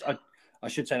anyone's. I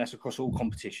should say that's across all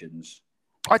competitions.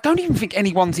 I don't even think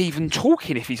anyone's even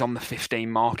talking if he's on the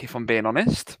 15 mark, if I'm being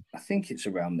honest. I think it's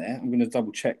around there. I'm going to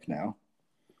double check now.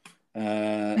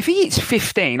 If he hits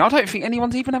 15, I don't think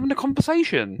anyone's even having a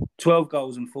conversation. 12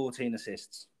 goals and 14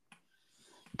 assists.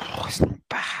 It's not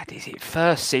bad, is it?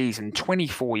 First season,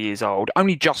 24 years old,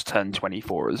 only just turned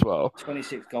 24 as well.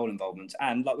 26 goal involvements.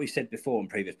 And like we said before in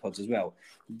previous pods as well,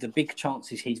 the big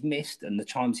chances he's missed and the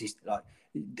times he's like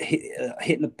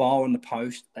hitting the bar on the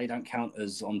post, they don't count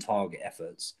as on target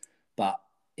efforts. But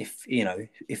if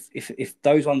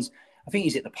those ones, I think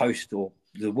he's hit the post or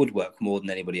the woodwork more than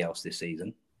anybody else this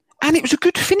season. And it was a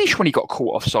good finish when he got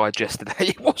caught offside yesterday.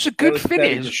 It was a good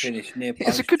finish. It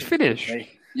was a good finish.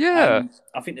 Yeah.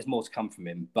 I think there's more to come from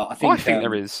him. But I think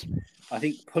there is. I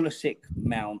think Pulisic,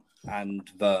 Mount and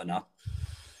Werner,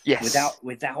 yes,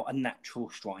 without a natural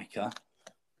striker,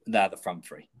 they're the front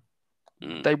three.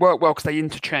 They work well because they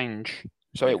interchange.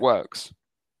 So it works.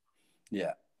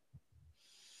 Yeah.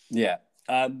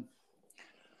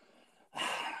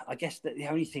 I guess that the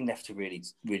only thing left to really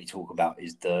talk about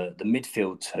is the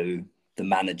midfield two, the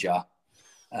manager,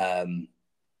 and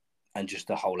just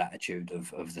the whole attitude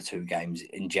of the two games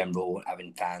in general,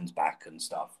 having fans back and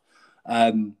stuff.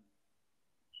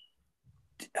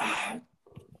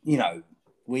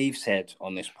 We've said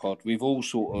on this pod, we've all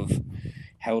sort of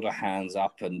held our hands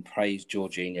up and praised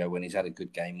Jorginho when he's had a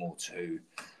good game or two.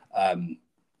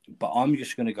 But I'm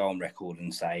just going to go on record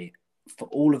and say, for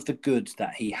all of the good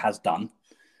that he has done,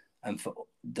 and for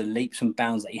the leaps and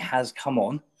bounds that he has come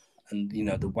on, and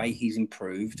the way he's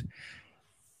improved,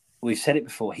 we've said it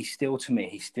before. He still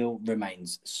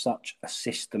remains such a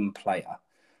system player,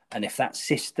 and if that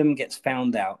system gets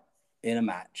found out in a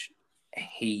match,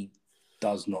 he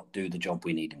does not do the job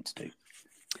we need him to do.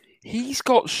 He's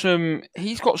got some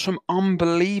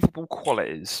unbelievable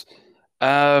qualities.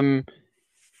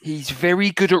 He's very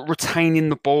good at retaining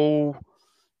the ball.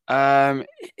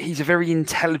 He's a very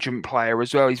intelligent player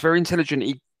as well. He's very intelligent.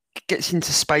 He gets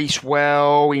into space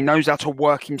well. He knows how to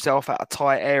work himself out of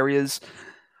tight areas.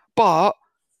 But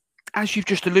as you've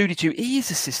just alluded to, he is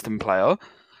a system player.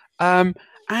 And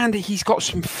he's got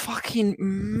some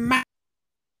fucking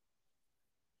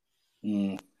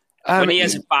when he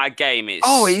has a bad game, it's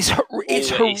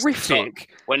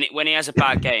horrific. When he has a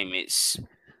bad game, it's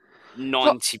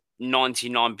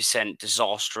 99%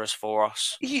 disastrous for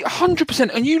us.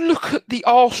 100%. And you look at the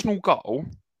Arsenal goal,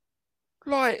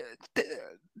 like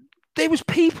there was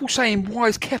people saying, "Why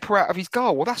is Kepa out of his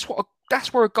goal?" Well, that's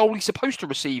where a goalie's supposed to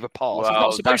receive a pass. He's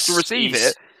not supposed to receive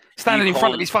it standing in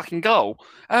front of his fucking goal.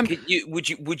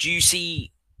 Would you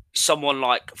see someone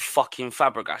like fucking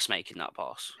Fabregas making that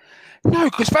pass? No,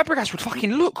 because Fabregas would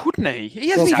fucking look, wouldn't he? He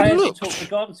hasn't even looked.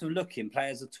 Regardless of looking,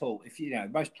 players are taught.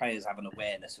 Most players have an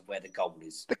awareness of where the goal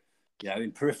is.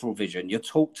 In peripheral vision, you're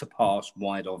taught to pass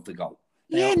wide of the goal.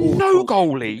 No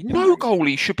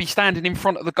goalie should be standing in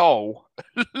front of the goal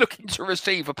looking to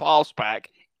receive a pass back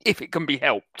if it can be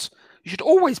helped. You should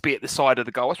always be at the side of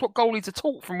the goal. That's what goalies are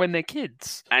taught from when they're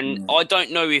kids. And I don't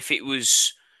know if it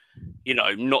was,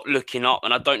 not looking up,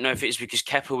 and I don't know if it's because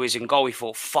Kepa was in goal. He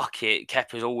thought, fuck it,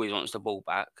 Kepa always wants the ball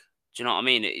back. Do you know what I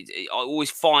mean? I always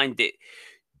find it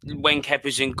when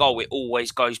Kepa's in goal, it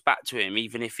always goes back to him,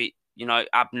 even if it,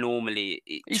 abnormally.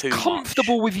 He's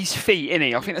comfortable much. with his feet, isn't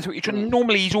he? I think that's what you're trying.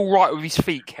 Normally, he's all right with his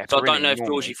feet, Kepa. So I don't know if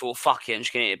Georgie thought, fuck it, I'm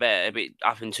just going to hit it better, but it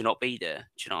happened to not be there.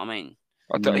 Do you know what I mean?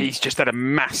 He's just had a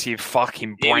massive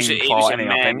fucking brain fart, isn't he?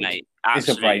 I think. Mate. It's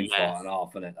a brain fart and a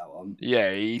half, isn't it, that one?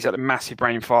 Yeah, he's had a massive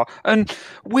brain fart. And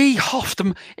we huffed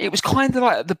them. It was kind of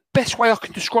like the best way I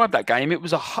can describe that game. It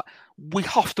was we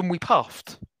huffed and we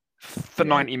puffed for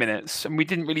 90 minutes, and we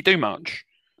didn't really do much.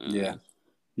 Yeah,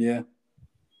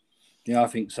 I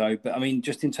think so. But I mean,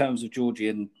 just in terms of Georgie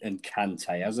and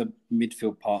Kante as a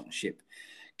midfield partnership,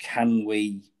 can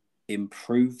we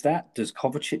improve that? Does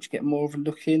Kovacic get more of a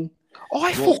look in?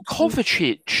 I thought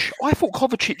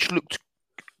Kovacic looked.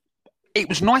 It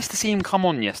was nice to see him come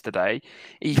on yesterday.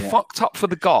 He fucked up for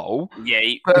the goal. Yeah,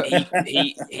 he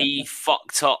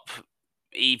fucked up.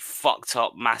 He fucked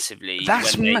up massively.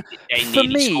 That's for me.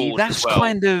 That's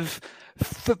kind of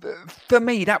for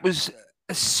me. That was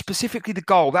specifically the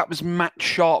goal. That was match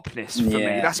sharpness for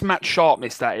me. That's match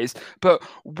sharpness. That is. But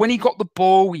when he got the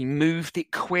ball, he moved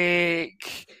it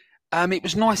quick. It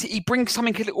was nice. He brings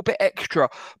something a little bit extra.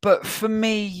 But for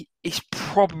me, it's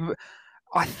probably.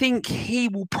 I think he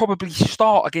will probably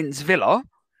start against Villa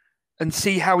and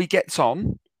see how he gets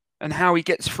on and how he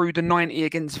gets through the 90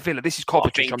 against Villa. This is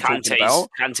Kovacic I'm talking about.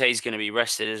 Kante's going to be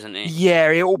rested, isn't he?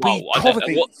 Yeah, it will be.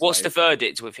 What's the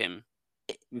verdict with him?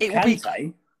 It will be.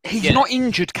 He's not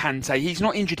injured, Kante. He's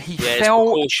not injured. He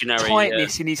felt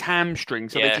tightness in his hamstring,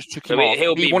 so they just took him off.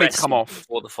 He wanted to come off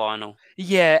before the final.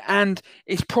 Yeah, and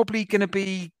it's probably going to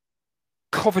be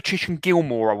Kovacic and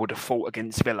Gilmour, I would have thought,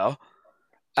 against Villa.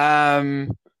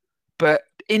 But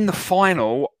in the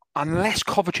final, unless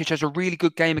Kovacic has a really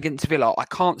good game against Villa, I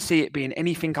can't see it being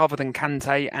anything other than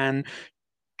Kante and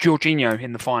Jorginho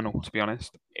in the final, to be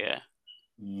honest. Yeah.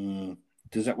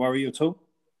 Does that worry you at all?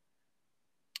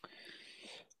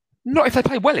 Not if they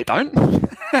play well, it don't.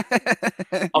 I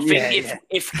think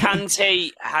if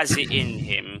Kante has it in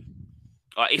him,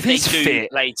 if they do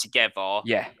play together,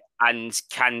 and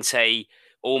Kante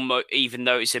almost, even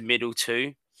though it's a middle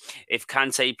two, if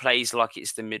Kante plays like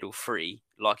it's the middle three,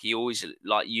 like he always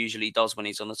usually does when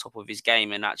he's on the top of his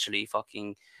game, and actually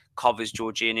fucking covers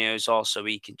Jorginho's arse so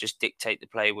he can just dictate the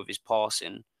play with his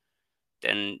passing,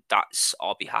 then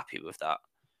I'll be happy with that.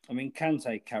 I mean,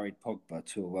 Kante carried Pogba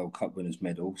to a World Cup winners'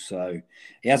 medal, so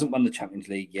he hasn't won the Champions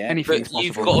League yet. But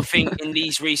you've got to think in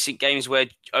these recent games where,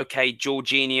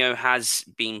 Jorginho has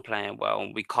been playing well,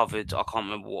 and we covered, I can't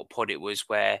remember what pod it was,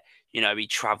 where, he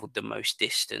travelled the most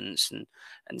distance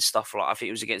and stuff like that. I think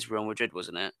it was against Real Madrid,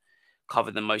 wasn't it?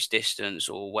 Covered the most distance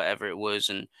or whatever it was.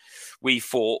 And we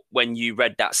thought when you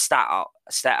read that stat out,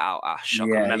 Ash, I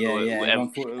can remember,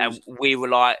 and we were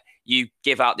like, you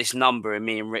give out this number, and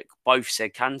me and Rick both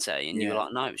said Kante, and you were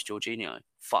like, no, it's Jorginho.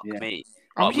 Fuck me.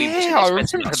 I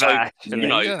remember that.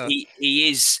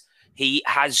 He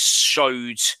has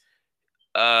showed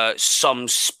some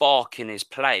spark in his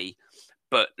play,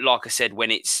 but like I said,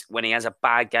 when he has a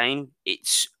bad game,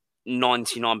 it's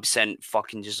 99%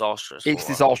 fucking disastrous. It's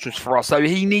disastrous for us. So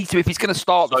he needs to, if he's going to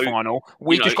start the final,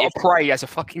 we just got to pray he has a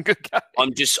fucking good game.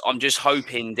 I'm just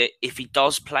hoping that if he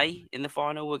does play in the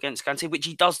final against Kante, which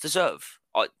he does deserve,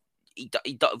 he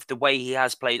the way he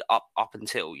has played up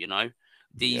until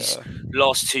these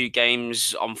last two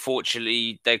games,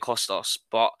 unfortunately, they cost us,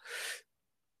 but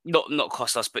not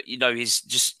cost us, but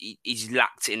he's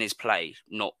lacked in his play,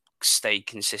 not stayed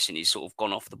consistent. He's sort of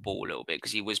gone off the ball a little bit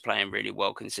because he was playing really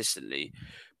well consistently.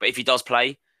 But if he does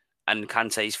play and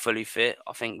Kante's fully fit,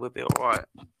 I think we'll be all right.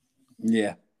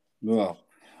 Yeah, well,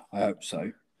 I hope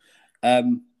so. I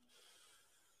find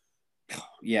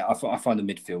the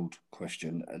midfield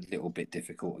question a little bit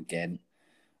difficult again.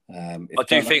 I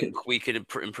do think we could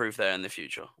improve there in the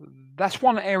future. That's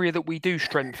one area that we do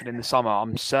strengthen in the summer.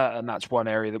 I'm certain that's one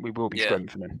area that we will be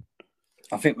strengthening.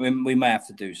 I think we may have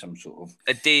to do some sort of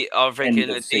I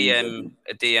reckon a DM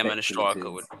and a striker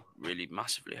would really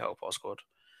massively help our squad.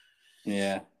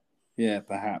 Yeah,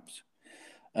 perhaps.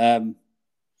 And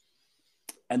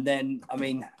then, I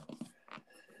mean,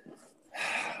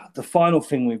 the final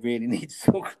thing we really need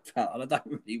to talk about, and I don't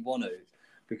really want to,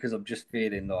 because I'm just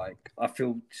feeling like I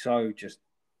feel so just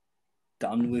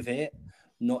done with it.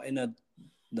 Not in a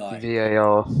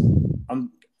VAR.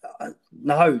 I'm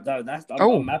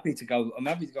happy to go. I'm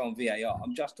happy to go on VAR.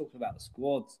 I'm just talking about the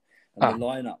squads and the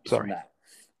lineups. Sorry. And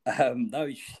that. No,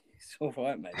 it's all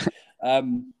right, mate.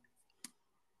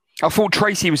 I thought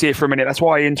Tracy was here for a minute. That's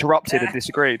why I interrupted and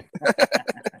disagreed.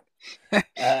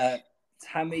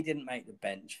 Tammy didn't make the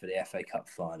bench for the FA Cup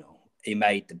final. He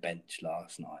made the bench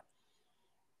last night.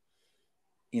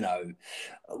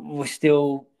 we're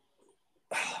still.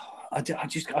 I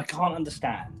can't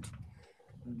understand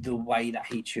the way that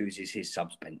he chooses his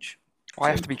subs bench. I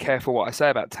have to be careful what I say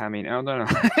about Tammy now, don't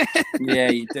I? Yeah,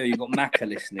 you do. You've got Macca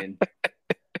listening.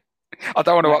 I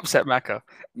don't want to upset Macca.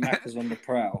 Macca's on the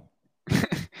prowl.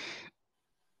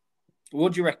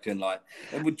 What do you reckon? Like,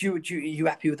 are you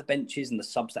happy with the benches and the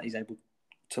subs that he's able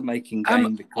to make in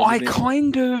game?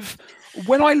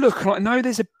 When I look, I know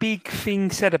there's a big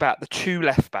thing said about the two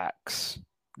left backs.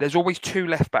 There's always two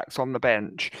left backs on the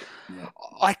bench. Yeah.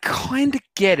 I kind of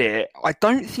get it. I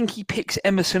don't think he picks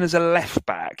Emerson as a left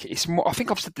back. It's more. I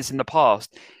think I've said this in the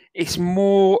past. It's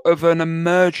more of an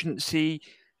emergency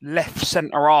left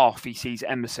centre half he sees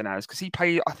Emerson as, because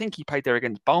I think he played there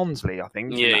against Barnsley, in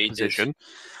that position. Did.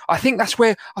 I think that's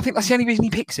the only reason he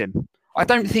picks him. I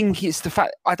don't think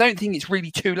it's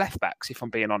really two left backs, if I'm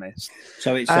being honest.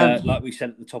 So it's like we said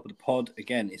at the top of the pod,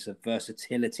 again, it's a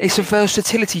versatility. It's a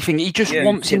versatility thing. He just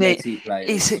wants in it.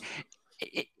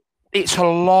 It's a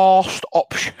last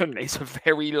option. It's a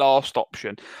very last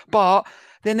option. But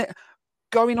then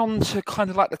going on to kind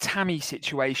of like the Tammy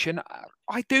situation,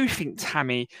 I do think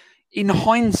Tammy, in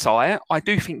hindsight,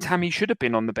 should have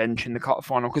been on the bench in the cup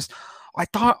final, because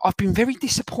I've been very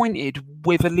disappointed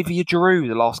with Olivier Giroud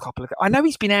the last couple of. I know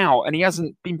he's been out and he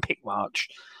hasn't been picked much.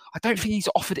 I don't think he's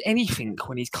offered anything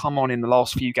when he's come on in the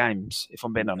last few games, if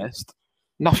I'm being honest.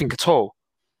 Nothing at all.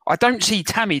 I don't see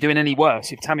Tammy doing any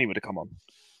worse if Tammy would have come on.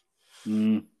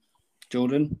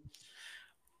 Jordan?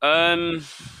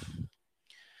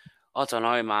 I don't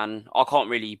know, man. I can't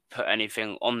really put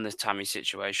anything on the Tammy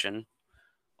situation.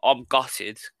 I'm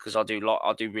gutted because I do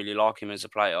really like him as a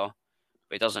player,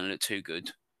 but it doesn't look too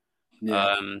good.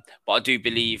 Yeah. But I do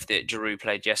believe that Giroud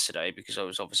played yesterday because it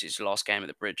was obviously his last game at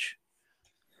the Bridge.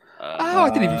 I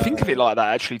didn't even think of it like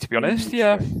that, actually, to be honest.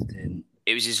 Yeah.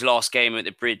 It was his last game at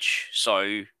the Bridge,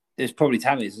 so... It's probably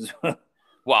Tammy's as well.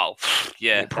 Well,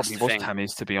 yeah. It probably was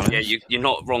Tammy's, to be honest. Yeah, you're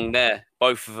not wrong there.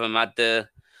 Both of them had the...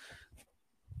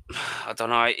 I don't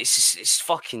know.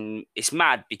 It's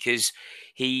mad because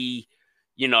he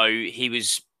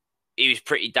was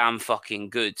pretty damn fucking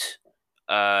good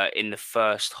in the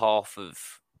first half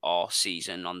of our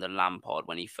season under Lampard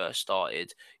when he first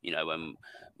started. When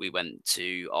we went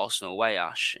to Arsenal away,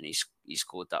 Ash, and he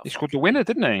scored that. He scored the winner,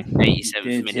 didn't he?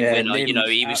 87th minute winner.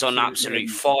 He was on absolute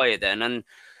fire then, and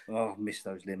I missed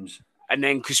those limbs. And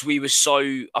then because we were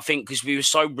so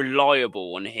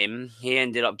reliable on him, he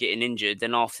ended up getting injured.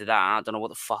 Then after that, I don't know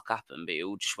what the fuck happened, but it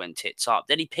all just went tits up.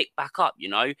 Then he picked back up,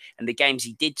 and the games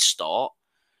he did start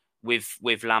with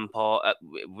Lampard,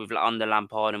 under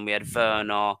Lampard, and we had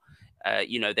Werner.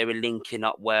 They were linking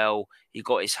up well. He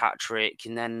got his hat trick,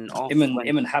 and then him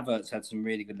and Havertz had some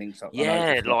really good links up.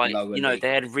 Yeah, they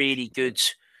had really good.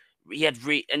 He had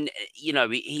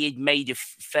he had made a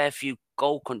fair few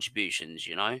goal contributions.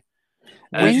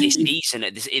 This season,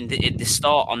 at the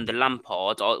start under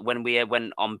Lampard, when we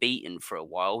went unbeaten for a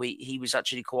while, he was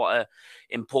actually quite an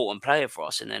important player for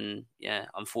us. And then,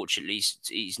 unfortunately,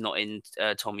 he's not in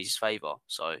Tommy's favour.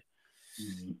 So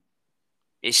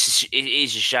it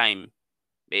is a shame.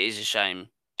 It is a shame,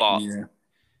 but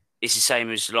it's the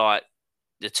same as like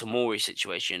the Tomori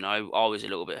situation. I was a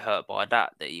little bit hurt by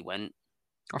that he went.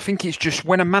 I think it's just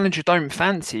when a manager don't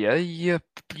fancy you,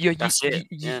 you're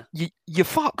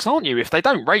fucks, aren't you? If they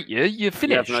don't rate you, you're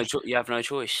finished. You have no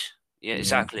choice. Yeah,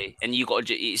 exactly. And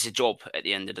it's a job at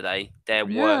the end of the day. They're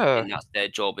working, that's their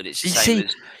job, and it's the same.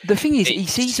 The thing is, he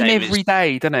sees him every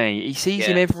day, doesn't he? He sees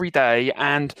him every day,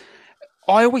 and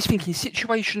I always think in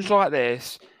situations like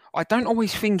this, I don't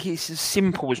always think it's as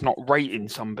simple as not rating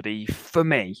somebody. For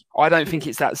me, I don't think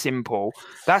it's that simple.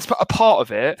 That's a part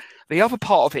of it. The other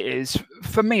part of it is,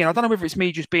 for me, and I don't know whether it's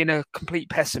me just being a complete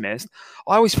pessimist,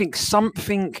 I always think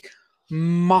something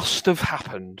must have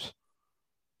happened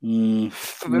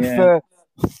for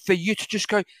you to just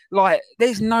go, like,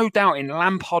 there's no doubt in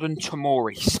Lampard and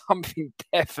Tomori, something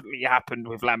definitely happened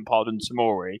with Lampard and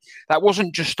Tomori. That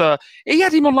wasn't just he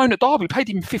had him on loan at Derby, paid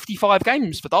him 55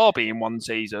 games for Derby in one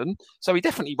season, so he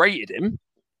definitely rated him.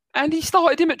 And he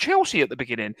started him at Chelsea at the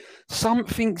beginning.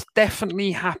 Something's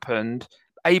definitely happened.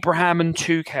 Abraham and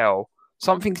Tuchel.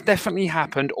 Something's definitely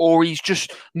happened, or he's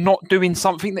just not doing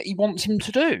something that he wants him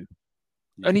to do.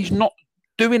 And he's not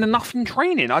doing enough in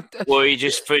training. He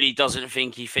just fully doesn't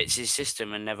think he fits his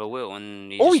system and never will.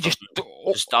 And he just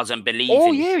doesn't believe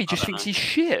in it. He just thinks he's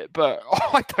shit. But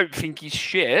I don't think he's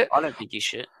shit. I don't think he's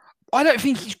shit. I don't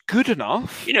think he's good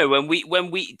enough. When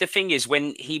we the thing is,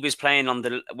 when he was playing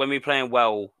when we were playing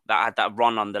well, that had that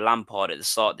run under Lampard at the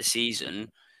start of the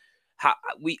season, I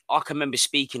can remember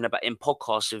speaking about in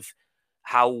podcasts of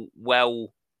how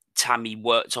well Tammy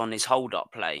worked on his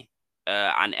hold-up play.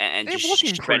 And it just was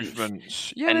strength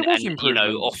improvements. Yeah, there was improvements. You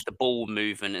know, off the ball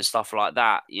movement and stuff like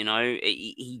that. You know,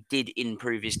 he did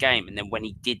improve his game, and then when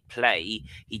he did play,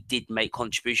 he did make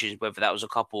contributions. Whether that was a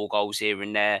couple of goals here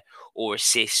and there, or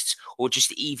assists, or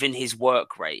just even his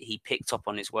work rate, he picked up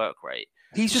on his work rate.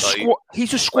 He's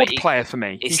a squad player for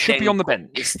me. He should be on the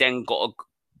bench. It's then got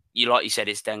to, like you said,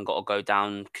 it's then got to go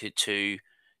down to.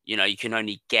 You know, you can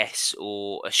only guess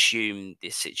or assume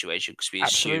this situation because we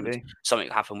assumed something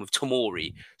happened with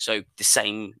Tomori. So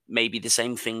maybe the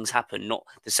same things happen, not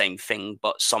the same thing,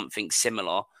 but something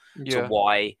similar to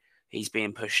why he's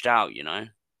being pushed out, you know?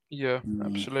 Yeah,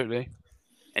 absolutely.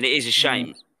 And it is a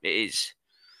shame. It is.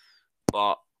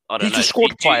 But I don't know. He's a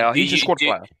squad player. He's a squad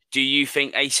player. Do you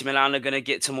think AC Milan are going to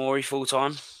get Tomori full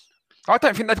time? I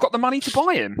don't think they've got the money to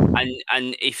buy him.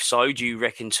 And if so, do you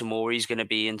reckon Tomori is going to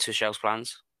be in Tuchel's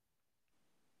plans?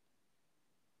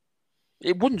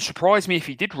 It wouldn't surprise me if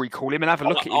he did recall him and have a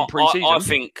look at him pre-season.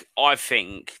 I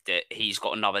think that he's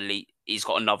got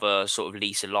another sort of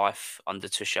lease of life under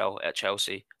Tuchel at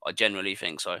Chelsea. I generally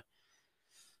think so,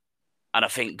 and I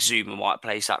think Zuma might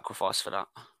play sacrifice for that.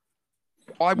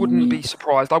 I wouldn't be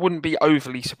surprised. I wouldn't be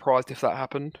overly surprised if that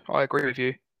happened. I agree with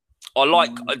you.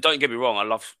 Don't get me wrong.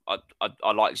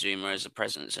 I like Zuma as a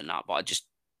presence and that, but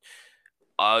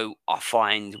I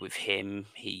find with him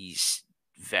he's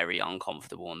very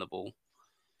uncomfortable on the ball.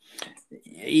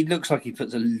 He looks like he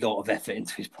puts a lot of effort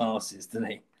into his passes,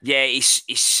 doesn't he? Yeah,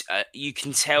 it's you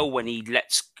can tell when he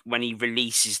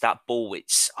releases that ball.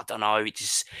 It's, I don't know, it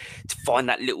just to find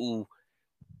that little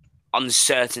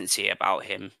uncertainty about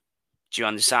him. Do you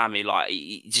understand me? Like,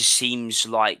 it just seems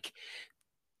like,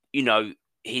 you know,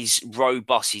 he's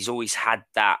robust. He's always had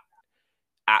that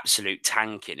absolute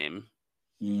tank in him,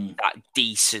 that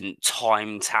decent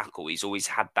time tackle. He's always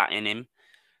had that in him.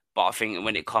 But I think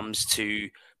when it comes to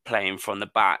playing from the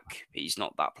back, he's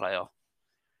not that player.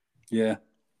 Yeah,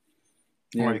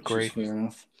 I agree. Fair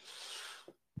enough.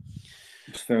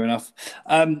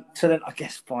 So then, I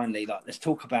guess finally, like, let's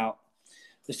talk about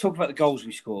the goals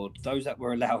we scored, those that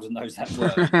were allowed and those that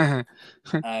weren't.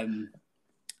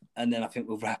 And then I think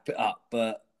we'll wrap it up.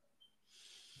 But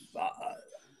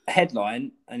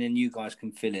headline, and then you guys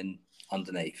can fill in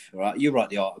underneath. All right, you write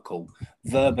the article,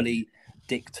 verbally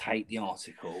dictate the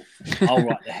article. I'll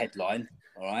write the headline.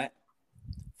 All right.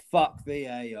 Fuck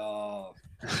VAR.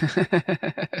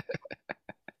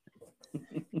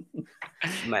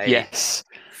 Mate, yes.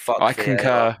 Fuck I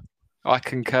VAR.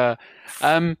 concur.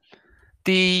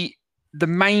 The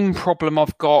main problem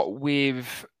I've got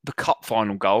with the cup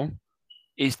final goal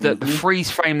is that the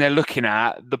freeze frame they're looking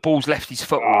at, the ball's left his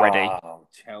foot already.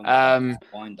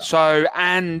 So,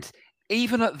 and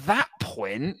even at that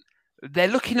point, they're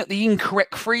looking at the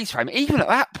incorrect freeze frame. Even at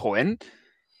that point,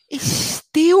 it's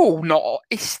still not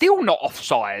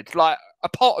offside. Like, a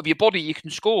part of your body you can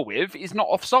score with is not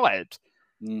offside.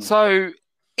 So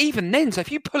even then, so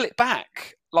if you pull it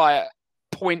back like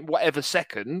point whatever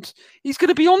second, he's going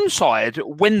to be onside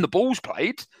when the ball's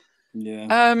played. Yeah.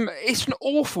 It's an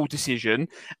awful decision.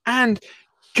 And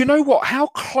do you know what? How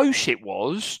close it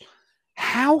was?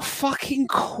 How fucking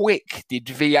quick did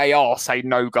VAR say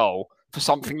no goal for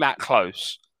something that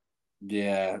close?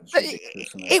 Yeah.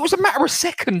 It was a matter of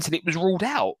seconds and it was ruled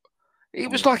out. It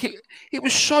was like it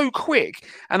was so quick.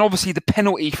 And obviously the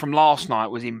penalty from last night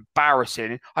was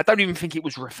embarrassing. I don't even think it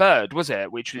was referred, was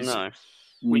it? Which was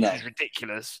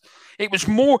ridiculous. It was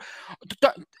more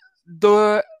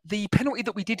the penalty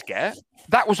that we did get,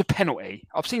 that was a penalty.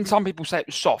 I've seen some people say it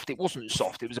was soft. It wasn't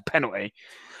soft. It was a penalty.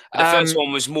 The first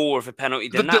one was more of a penalty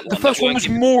than that one. The first one was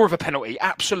more of a penalty.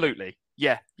 Absolutely.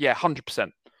 Yeah,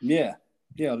 100%. Yeah,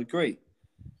 I'd agree.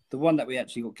 The one that we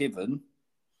actually got given,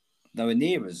 nowhere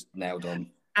near as nailed on.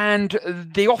 And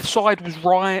the offside was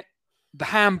right. The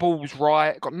handball was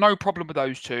right. Got no problem with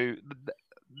those two.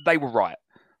 They were right.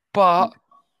 But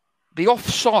the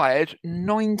offside,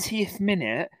 90th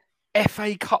minute,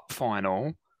 FA Cup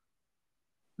final,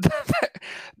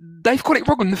 they've got it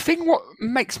wrong. And the thing what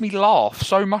makes me laugh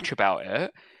so much about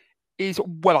it is,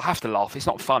 well, I have to laugh. It's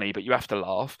not funny, but you have to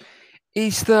laugh,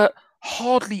 is that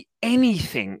hardly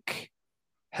anything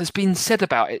has been said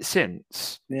about it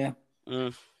since. Yeah.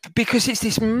 Because it's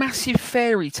this massive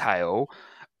fairy tale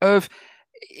of,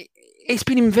 it's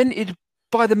been invented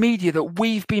by the media that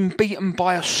we've been beaten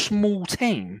by a small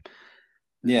team.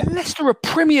 Yeah. Leicester are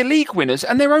Premier League winners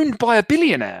and they're owned by a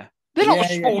billionaire. They're not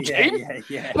a small team.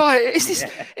 Yeah. Like, it's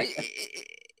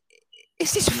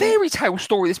this fairy tale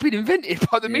story that's been invented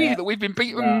by the media that we've been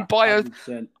beaten by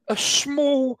a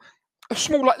small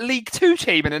like League Two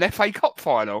team in an FA Cup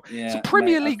final. Yeah, It's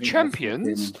Premier League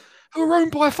champions who are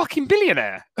owned by a fucking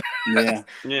billionaire. Yeah.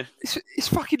 Yeah. It's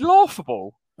fucking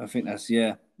laughable. I think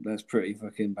that's pretty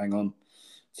fucking bang on,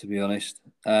 to be honest.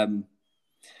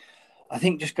 I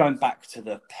think just going back to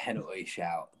the penalty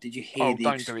shout, did you hear the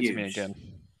don't excuse? do it to me again.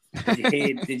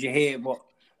 Did you hear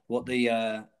what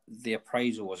the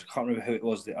appraisal was? I can't remember who it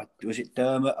was. Was it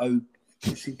Dermot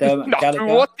Gallagher?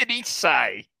 What did he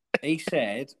say? He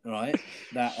said, right,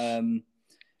 that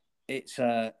it's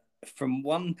from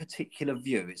one particular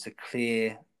view, it's a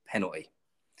clear penalty,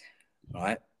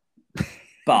 right?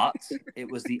 But it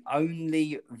was the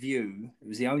only view, it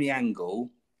was the only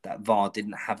angle that VAR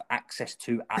didn't have access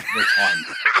to at the time.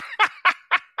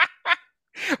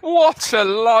 What a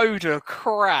load of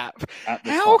crap!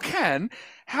 How can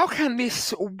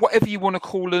this, whatever you want to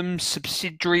call them,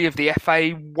 subsidiary of the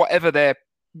FA, whatever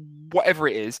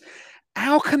it is,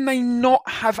 how can they not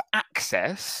have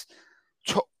access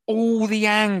to all the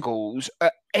angles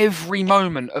at every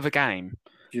moment of a game?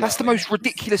 That's the most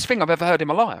ridiculous thing I've ever heard in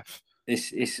my life.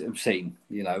 It's obscene,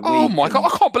 you know. Oh my God,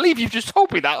 I can't believe you've just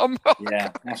told me that.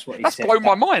 Yeah, that's what he said. That's blown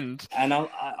my mind. And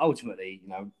ultimately, you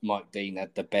know, Mike Dean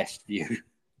had the best view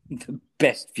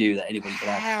that anyone could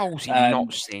have. How's he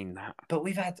not seen that? But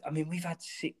we've had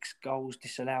 6 goals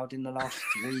disallowed in the last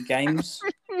 3 games.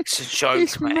 It's a joke,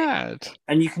 it's mad.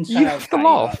 And you can say, okay,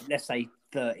 like, let's say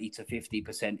 30 to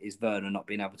 50% is Werner not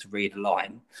being able to read a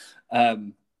line.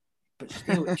 But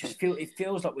still, it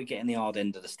feels like we're getting the hard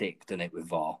end of the stick, doesn't it, with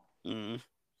VAR? Mm.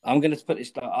 I'm going to put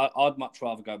this. I'd much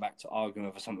rather go back to arguing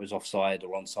whether something was offside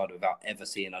or onside without ever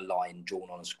seeing a line drawn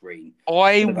on a screen.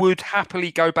 I would happily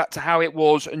go back to how it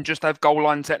was and just have goal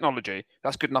line technology.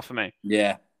 That's good enough for me.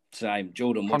 Yeah, same.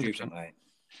 Jordan, what 100%. Do you think, mate?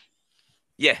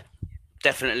 Yeah,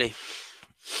 definitely.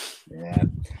 Yeah.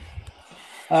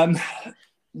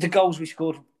 The goals we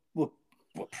scored were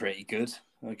pretty good,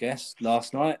 I guess,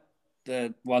 last night.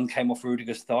 The one came off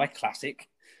Rudiger's thigh, classic.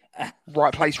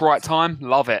 Right place, right time.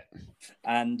 Love it.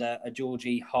 And a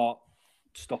Georgie Hart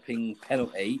stopping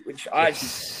penalty, which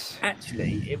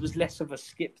actually, it was less of a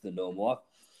skip than normal. I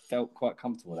felt quite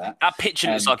comfortable with that. That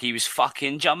picture looks like he was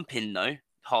fucking jumping, though.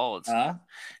 Hard.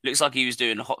 Looks like he was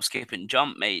doing a hop, skip, and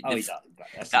jump, mate. Oh, he does.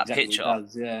 That's that exactly picture. What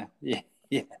he does.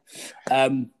 Yeah.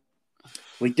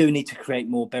 We do need to create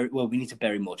more. We need to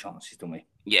bury more chances, don't we?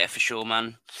 Yeah, for sure,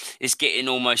 man. It's getting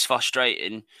almost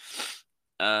frustrating.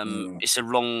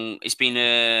 It's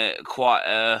been quite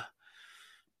a,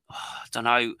 I don't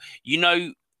know. You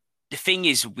know, the thing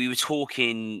is, we were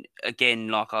talking again,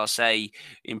 like I say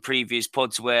in previous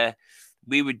pods, where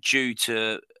we were due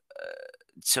to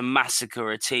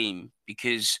massacre a team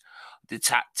because the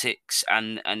tactics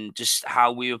and just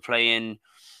how we were playing,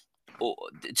 or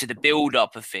to the build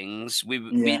up of things, we were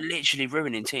literally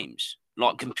ruining teams,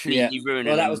 like completely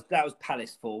ruining. Well, that was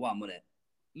Palace 4-1, wasn't it?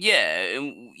 Yeah,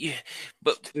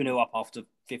 but 2-0 up after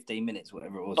 15 minutes,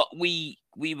 whatever it was. But we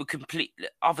were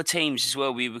other teams as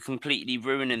well. We were completely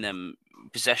ruining them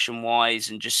possession wise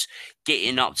and just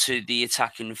getting up to the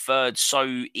attacking third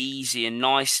so easy and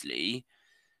nicely.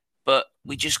 But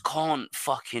we just can't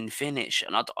fucking finish.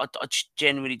 And I just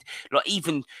genuinely, like,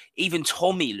 even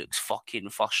Tommy looks fucking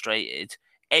frustrated.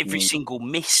 Every single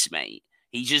miss, mate.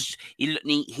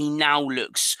 He now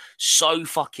looks so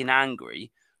fucking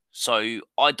angry. So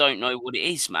I don't know what it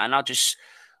is, man. It's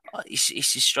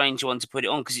a strange one to put it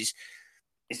on because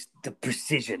it's the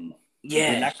precision.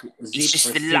 Yeah, it's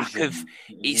just the lack of.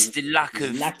 It's the lack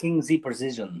of lacking the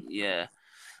precision. Yeah.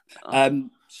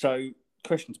 So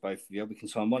questions both of you. We can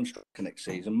sign one striker next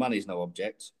season. Money's no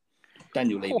object.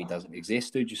 Daniel Levy doesn't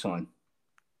exist. Who'd you sign?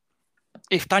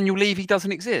 If Daniel Levy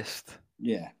doesn't exist,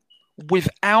 yeah,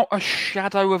 without a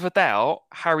shadow of a doubt,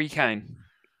 Harry Kane.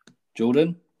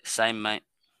 Jordan, same, mate.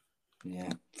 Yeah,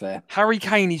 fair. Harry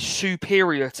Kane is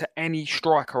superior to any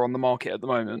striker on the market at the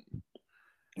moment.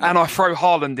 Yeah. And I throw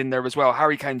Haaland in there as well.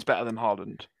 Harry Kane's better than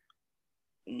Haaland.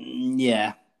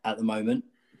 Yeah, at the moment,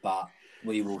 but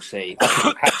we will see.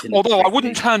 Although I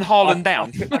wouldn't turn Haaland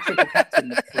down. I took the captain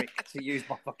the prick to use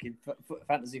my fucking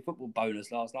fantasy football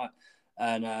bonus last night.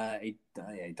 And he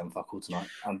done fuck all tonight.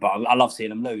 But I love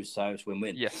seeing him lose, so it's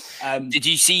win-win. Yes. Did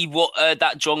you see what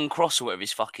that John Cross or whatever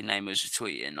his fucking name was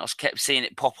tweeting? I kept seeing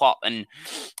it pop up, and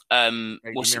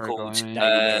what's it called?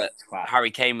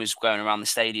 Harry Kane was going around the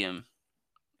stadium.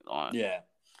 Yeah.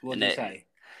 What did they say?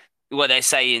 Well, they're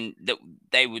saying that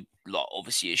they would, like,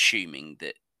 obviously assuming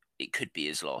that it could be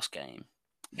his last game.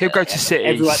 He'll go to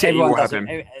City. City will have him.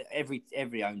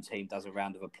 Every own team does a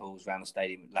round of applause around the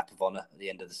stadium, lap of honour at the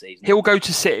end of the season. He'll go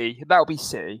to City. That'll be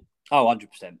City. Oh,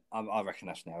 100%. I reckon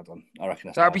that's nailed on.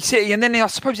 That'll be City, and then I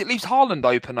suppose it leaves Haaland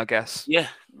open, I guess. Yeah.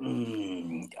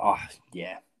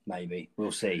 Yeah. maybe.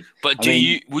 We'll see. But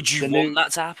would you want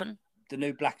that to happen? The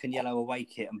new black and yellow away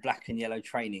kit and black and yellow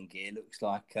training gear looks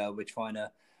like we're trying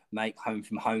to make home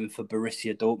from home for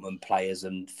Borussia Dortmund players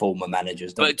and former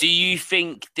managers. But do you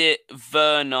think that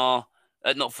Werner,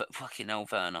 not fucking hell,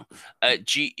 Werner,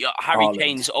 Harry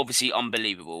Kane's obviously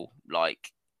unbelievable.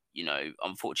 Like,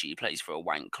 unfortunately, he plays for a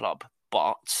wank club,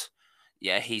 but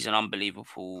yeah, he's an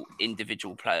unbelievable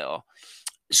individual player.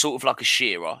 Sort of like a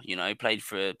Shearer, played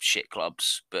for shit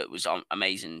clubs, but was an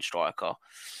amazing striker.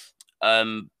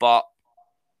 But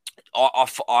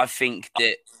I think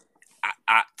that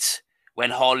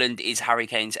when Haaland is Harry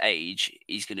Kane's age,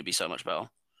 he's going to be so much better.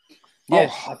 Yeah,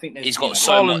 I think he's got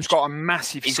so much. Haaland's got a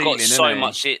massive ceiling. He's got so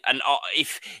much. And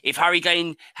if Harry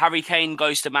Kane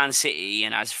goes to Man City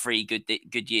and has 3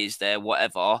 good years there,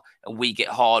 whatever, and we get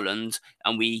Haaland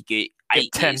and we get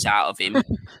 8 years out of him,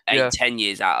 10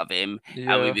 years out of him,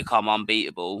 and we become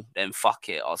unbeatable, then fuck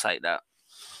it, I'll take that.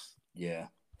 Yeah.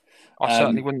 I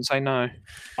certainly wouldn't say no.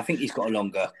 I think he's got a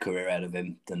longer career ahead of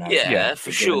him than Harry. Yeah,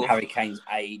 for sure. Harry Kane's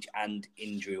age and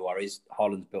injury worries,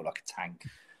 Haaland's built like a tank.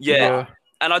 Yeah.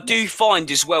 And I do find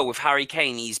as well with Harry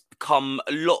Kane, he's become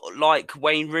a lot like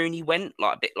Wayne Rooney went,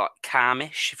 like a bit like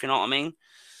Cam-ish, if you know what I mean.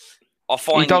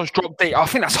 He does drop deep. I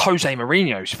think that's Jose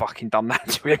Mourinho's fucking done that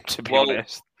to him, to be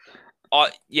honest.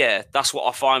 That's what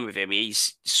I find with him.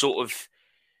 He's sort of,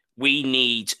 we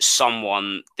need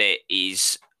someone that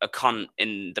is a cunt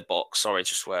in the box. Sorry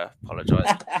to swear.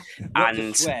 Apologise.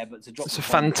 And to swear, but to drop it's a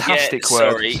fantastic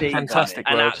word. Sorry. Fantastic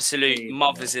word. An absolute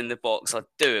mothers in the box. I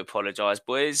do apologise,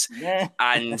 boys. Yeah.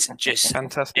 And just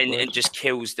fantastic and just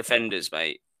kills defenders,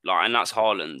 mate. Like, and that's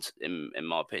Haaland, in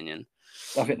my opinion.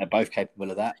 I think they're both capable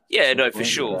of that. Yeah, no, for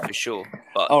sure.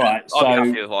 But all right, I'll be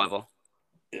happy with either.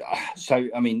 So,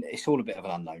 I mean, it's all a bit of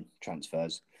an unknown,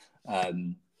 transfers.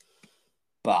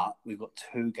 But we've got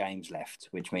 2 games left,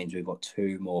 which means we've got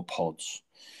 2 more pods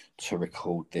to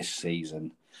record this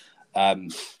season. I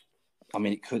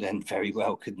mean, it could end very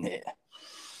well, couldn't it?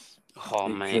 Oh,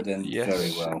 man. It could end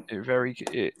very well.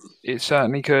 It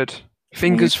certainly could.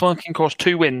 Fingers fucking crossed.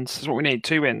 2 wins. That's what we need.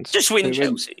 2 wins. Just win,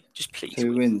 Chelsea. Just please.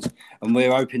 2 wins. And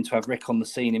we're hoping to have Rick on the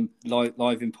scene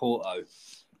live in Porto.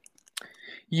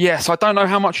 Yes, I don't know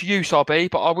how much use I'll be,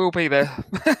 but I will be there.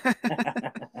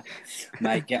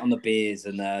 Mate, get on the beers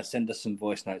and send us some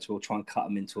voice notes. We'll try and cut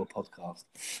them into a podcast.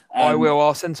 I will.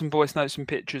 I'll send some voice notes and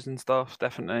pictures and stuff,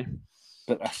 definitely.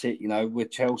 But that's it,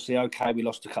 with Chelsea, okay, we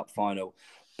lost the cup final.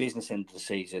 Business end of the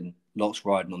season, lots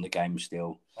riding on the game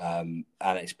still. And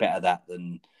it's better that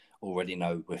than already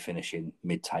know we're finishing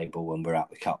mid-table and we're out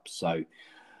the cup. So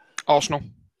Arsenal.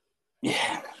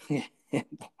 Yeah.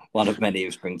 One of many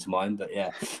who spring to mind, but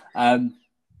yeah.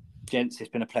 Gents, it's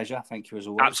been a pleasure. Thank you as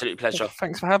always. Absolute pleasure.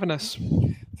 Thanks for having us.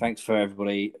 Thanks for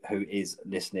everybody who is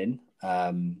listening.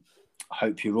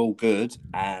 Hope you're all good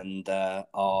and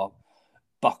are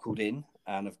buckled in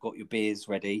and have got your beers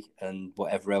ready and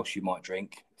whatever else you might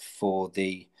drink for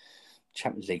the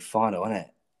Champions League final, isn't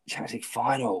it? Champions League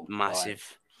final.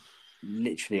 Massive. Like,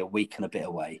 literally a week and a bit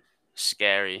away.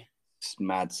 Scary. It's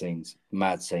mad scenes.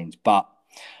 But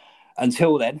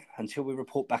until then, until we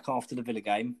report back after the Villa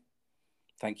game,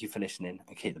 thank you for listening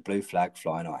and keep the blue flag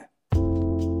flying high.